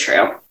very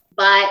true,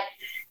 but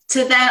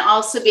to then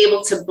also be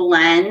able to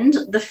blend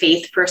the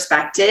faith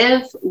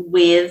perspective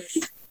with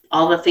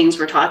all the things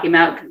we're talking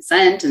about,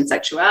 consent and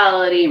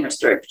sexuality and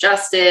restorative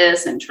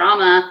justice and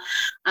trauma,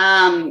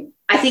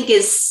 I think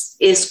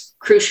is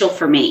crucial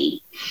for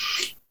me.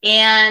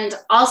 And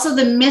also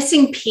the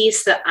missing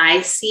piece that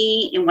I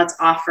see in what's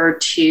offered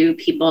to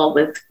people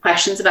with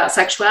questions about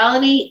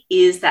sexuality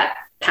is that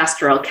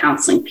pastoral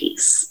counseling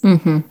piece.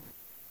 Mm-hmm.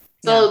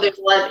 So there's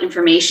a lot of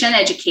information,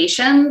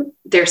 education,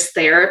 there's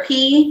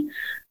therapy,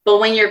 but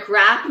when you're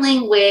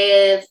grappling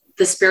with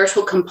the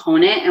spiritual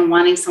component and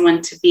wanting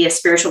someone to be a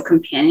spiritual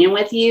companion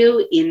with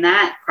you in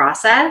that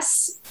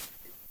process,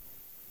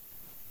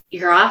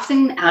 you're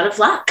often out of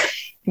luck.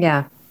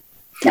 Yeah.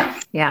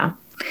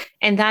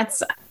 And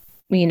that's,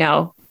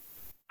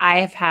 I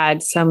have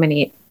had so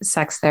many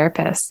sex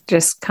therapists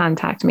just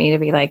contact me to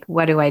be like,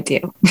 what do I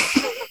do?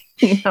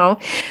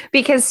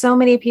 Because so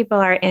many people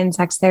are in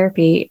sex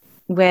therapy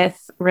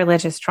with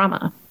religious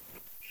trauma.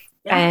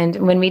 Yeah. And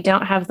when we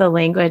don't have the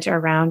language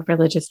around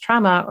religious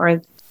trauma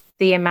or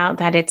the amount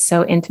that it's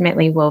so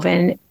intimately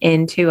woven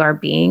into our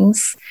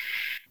beings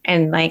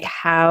and like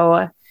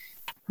how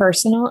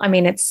personal,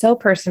 it's so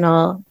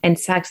personal, and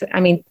sex,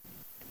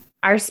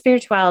 our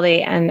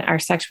spirituality and our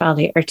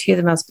sexuality are two of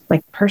the most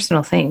like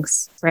personal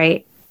things,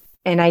 right?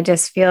 And I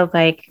just feel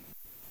like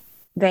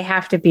they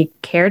have to be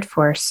cared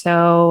for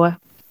so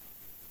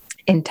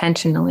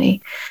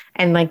intentionally,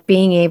 and like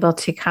being able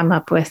to come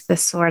up with the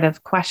sort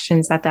of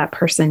questions that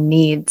person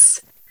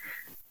needs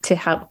to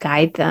help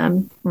guide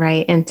them,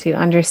 right? And to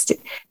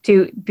understand,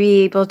 to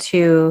be able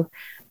to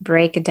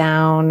break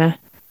down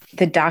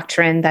the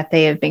doctrine that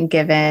they have been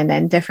given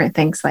and different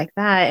things like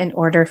that in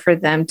order for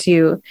them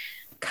to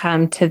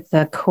come to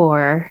the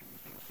core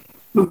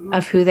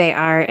of who they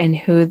are and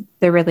who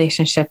the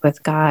relationship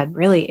with God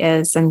really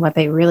is and what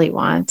they really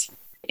want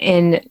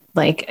in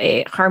like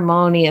a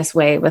harmonious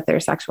way with their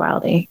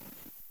sexuality.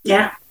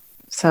 Yeah.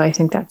 So I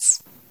think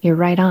you're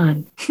right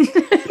on.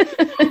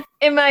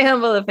 In my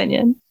humble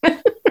opinion.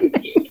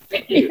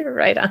 You're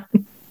right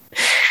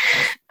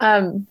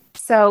on.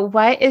 So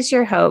what is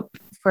your hope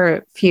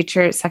for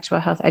future sexual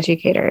health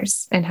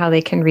educators and how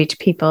they can reach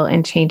people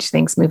and change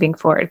things moving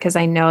forward? Because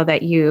I know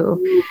that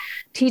you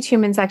teach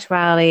human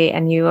sexuality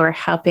and you are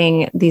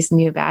helping these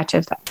new batch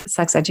of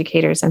sex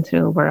educators into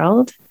the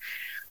world.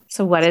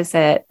 So what is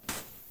it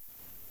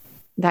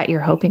that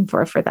you're hoping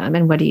for them,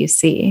 and what do you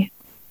see?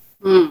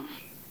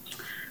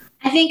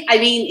 I think,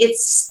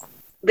 it's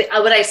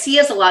what I see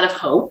is a lot of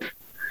hope.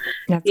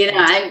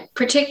 I'm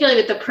particularly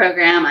with the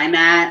program I'm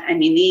at.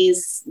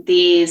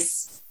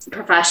 These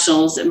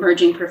professionals,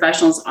 emerging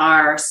professionals,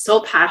 are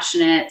so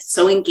passionate,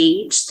 so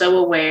engaged, so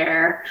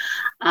aware.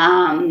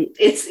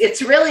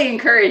 It's really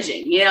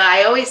encouraging.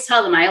 I always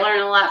tell them I learn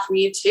a lot from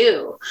you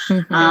too.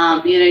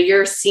 Mm-hmm.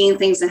 You're seeing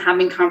things and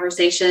having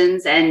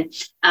conversations, and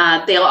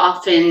they'll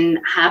often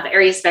have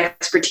areas of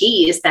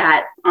expertise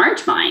that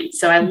aren't mine.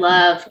 So I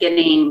love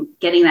getting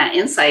that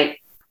insight.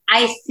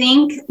 I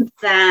think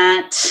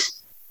that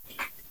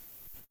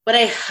what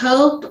I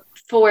hope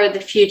for the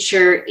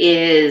future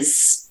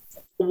is,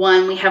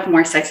 one, we have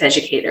more sex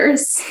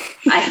educators.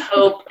 I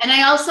hope, and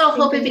I also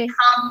hope it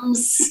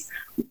becomes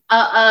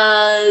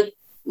a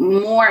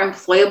more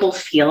employable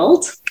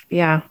field.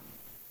 Yeah.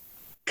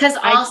 Because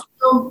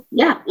also,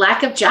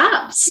 lack of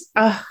jobs.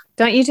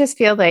 Don't you just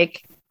feel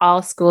like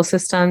all school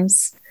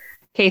systems,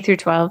 K through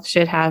 12,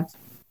 should have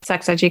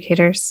sex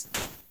educators?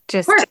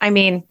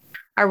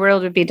 Our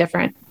world would be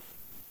different.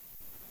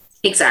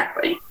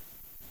 Exactly.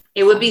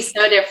 It would be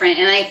so different.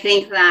 And I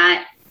think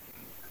that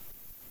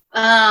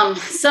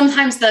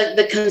sometimes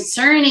the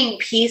concerning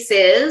piece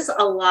is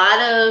a lot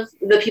of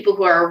the people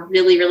who are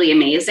really, really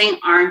amazing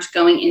aren't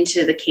going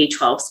into the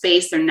K-12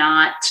 space. They're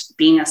not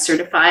being a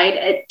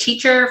certified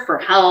teacher for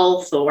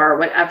health or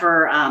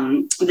whatever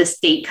the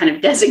state kind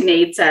of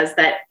designates as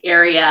that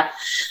area.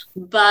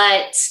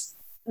 But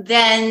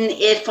then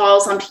it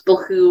falls on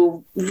people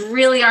who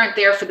really aren't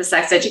there for the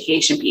sex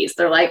education piece.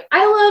 They're like,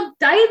 I love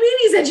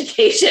diabetes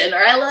education, or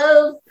I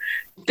love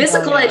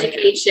physical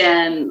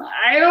education.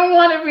 I don't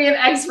want to be an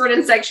expert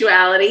in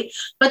sexuality,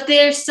 but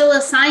they're still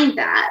assigned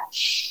that.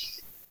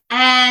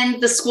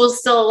 And the schools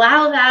still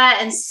allow that.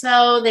 And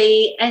so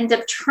they end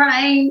up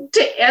trying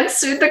to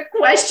answer the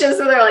questions.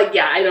 So they're like,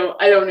 I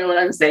don't know what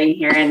I'm saying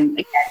here. And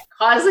again,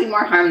 causing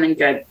more harm than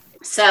good.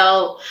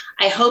 So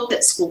I hope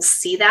that schools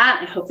see that.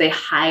 I hope they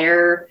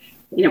hire,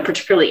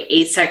 particularly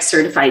AASECT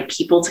certified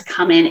people to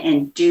come in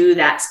and do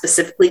that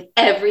specifically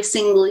every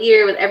single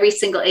year with every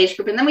single age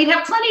group. And then we'd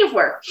have plenty of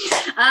work.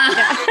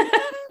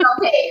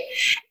 Okay.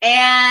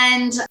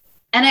 And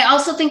I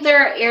also think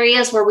there are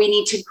areas where we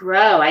need to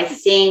grow. I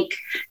think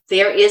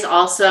there is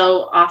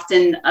also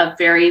often a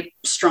very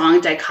strong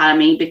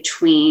dichotomy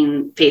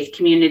between faith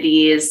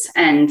communities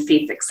and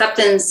faith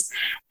acceptance.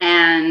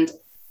 And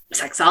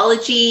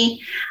sexology.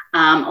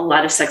 A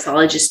lot of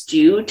sexologists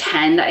do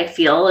tend, I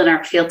feel, in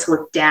our field to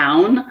look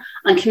down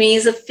on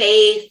communities of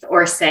faith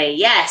or say,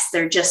 yes,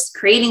 they're just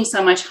creating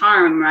so much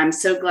harm. I'm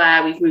so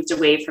glad we've moved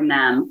away from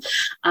them.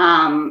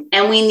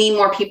 And we need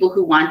more people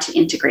who want to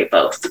integrate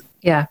both.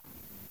 Yeah,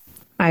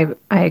 I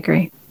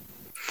agree.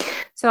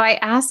 So I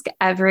ask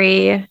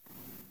every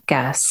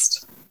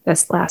guest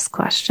this last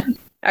question.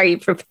 Are you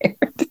prepared?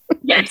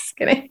 Yes. Just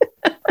kidding.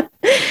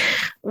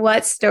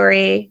 What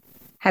story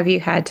have you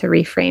had to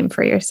reframe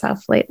for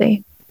yourself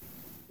lately?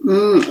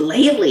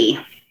 Lately.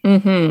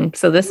 Mm-hmm.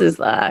 So this is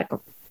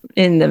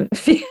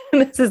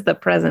this is the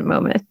present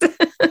moment.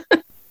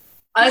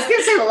 I was going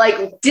to say,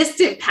 like,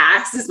 distant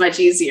past is much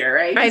easier,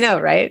 right? I know,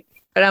 right?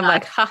 But I'm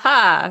like,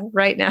 haha,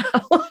 right now.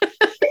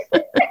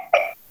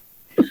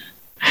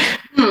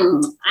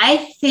 I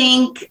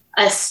think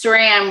a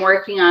story I'm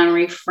working on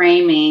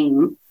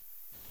reframing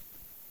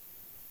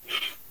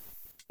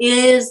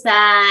is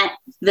that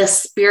the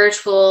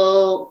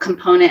spiritual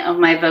component of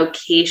my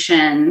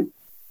vocation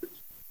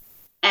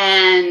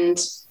and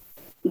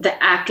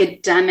the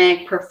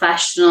academic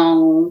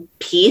professional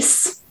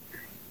piece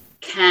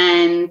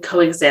can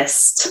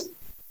coexist.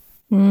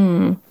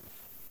 You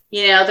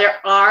know,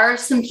 there are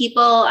some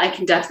people I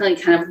can definitely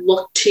kind of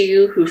look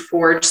to who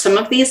forge some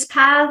of these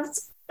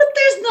paths, but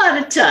there's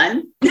not a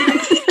ton,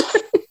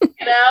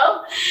 you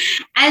know?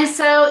 And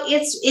so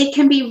it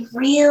can be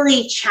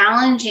really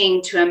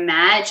challenging to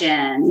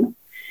imagine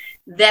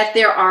that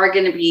there are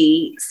going to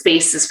be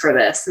spaces for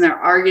this, and there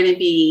are going to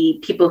be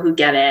people who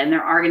get it, and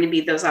there are going to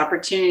be those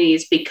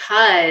opportunities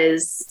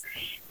because,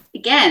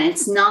 again,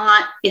 it's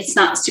not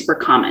super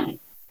common.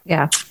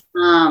 Yeah.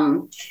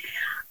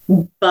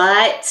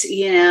 But,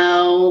 you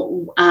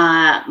know,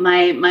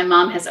 my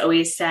mom has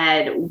always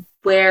said,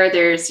 where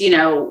there's, you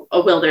know,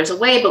 a will, there's a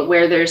way, but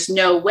where there's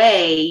no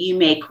way, you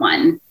make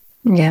one.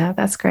 Yeah,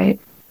 that's great.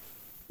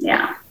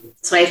 Yeah.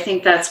 So I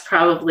think that's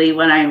probably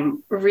what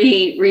I'm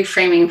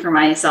reframing for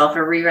myself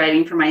or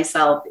rewriting for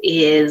myself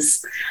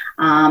is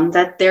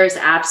that there's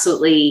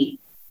absolutely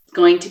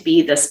going to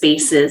be the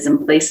spaces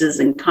and places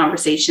and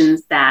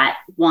conversations that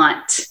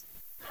want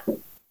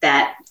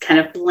that kind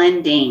of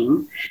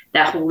blending,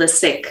 that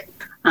holistic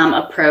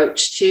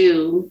approach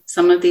to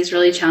some of these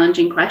really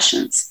challenging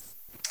questions.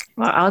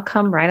 Well, I'll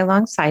come right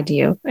alongside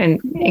you and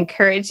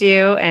encourage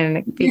you.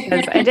 And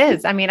because it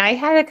is, I mean, I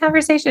had a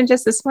conversation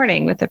just this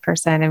morning with a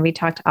person and we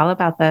talked all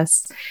about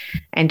this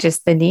and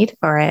just the need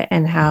for it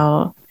and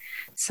how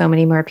so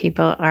many more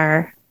people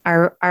are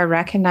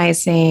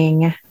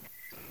recognizing,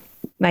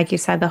 like you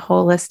said, the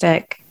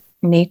holistic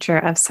nature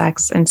of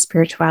sex and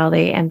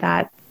spirituality, and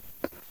that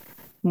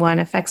one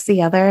affects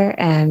the other,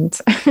 and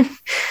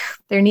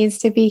there needs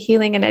to be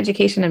healing and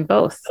education in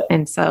both.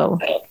 And so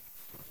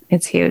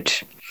it's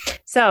huge.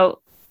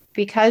 So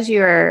because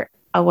you're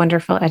a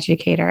wonderful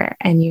educator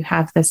and you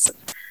have this,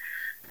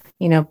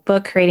 you know,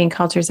 book, Creating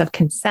Cultures of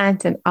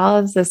Consent, and all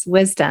of this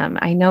wisdom,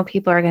 I know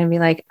people are going to be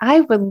like,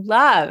 I would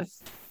love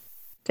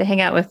to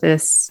hang out with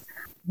this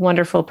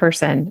wonderful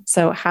person.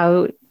 So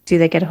how do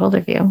they get a hold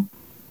of you?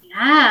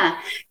 Yeah.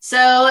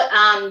 So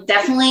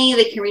definitely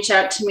they can reach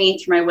out to me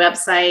through my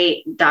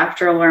website,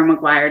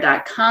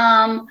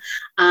 drlauramaguire.com.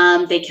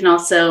 They can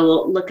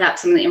also look up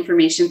some of the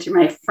information through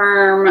my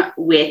firm,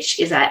 which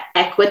is at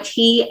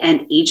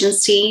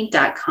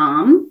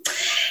equityandagency.com.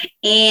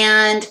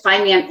 And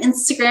find me on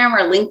Instagram or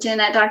LinkedIn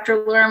at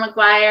Dr. Laura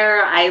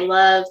Maguire. I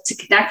love to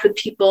connect with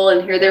people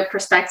and hear their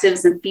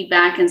perspectives and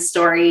feedback and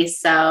stories.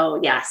 So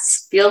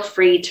yes, feel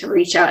free to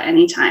reach out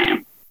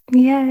anytime.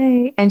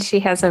 Yay. And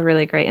she has a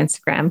really great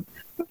Instagram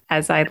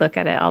as I look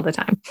at it all the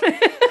time.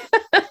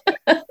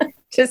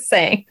 Just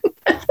saying.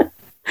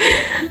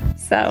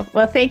 So,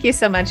 well, thank you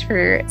so much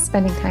for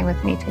spending time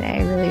with me today.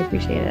 I really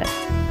appreciate it.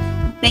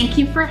 Thank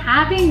you for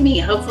having me.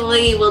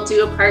 Hopefully we'll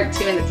do a part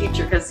 2 in the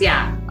future because,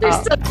 yeah,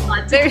 there's still a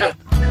lot to cover.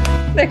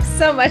 There's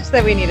so much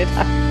that we need to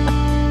talk about.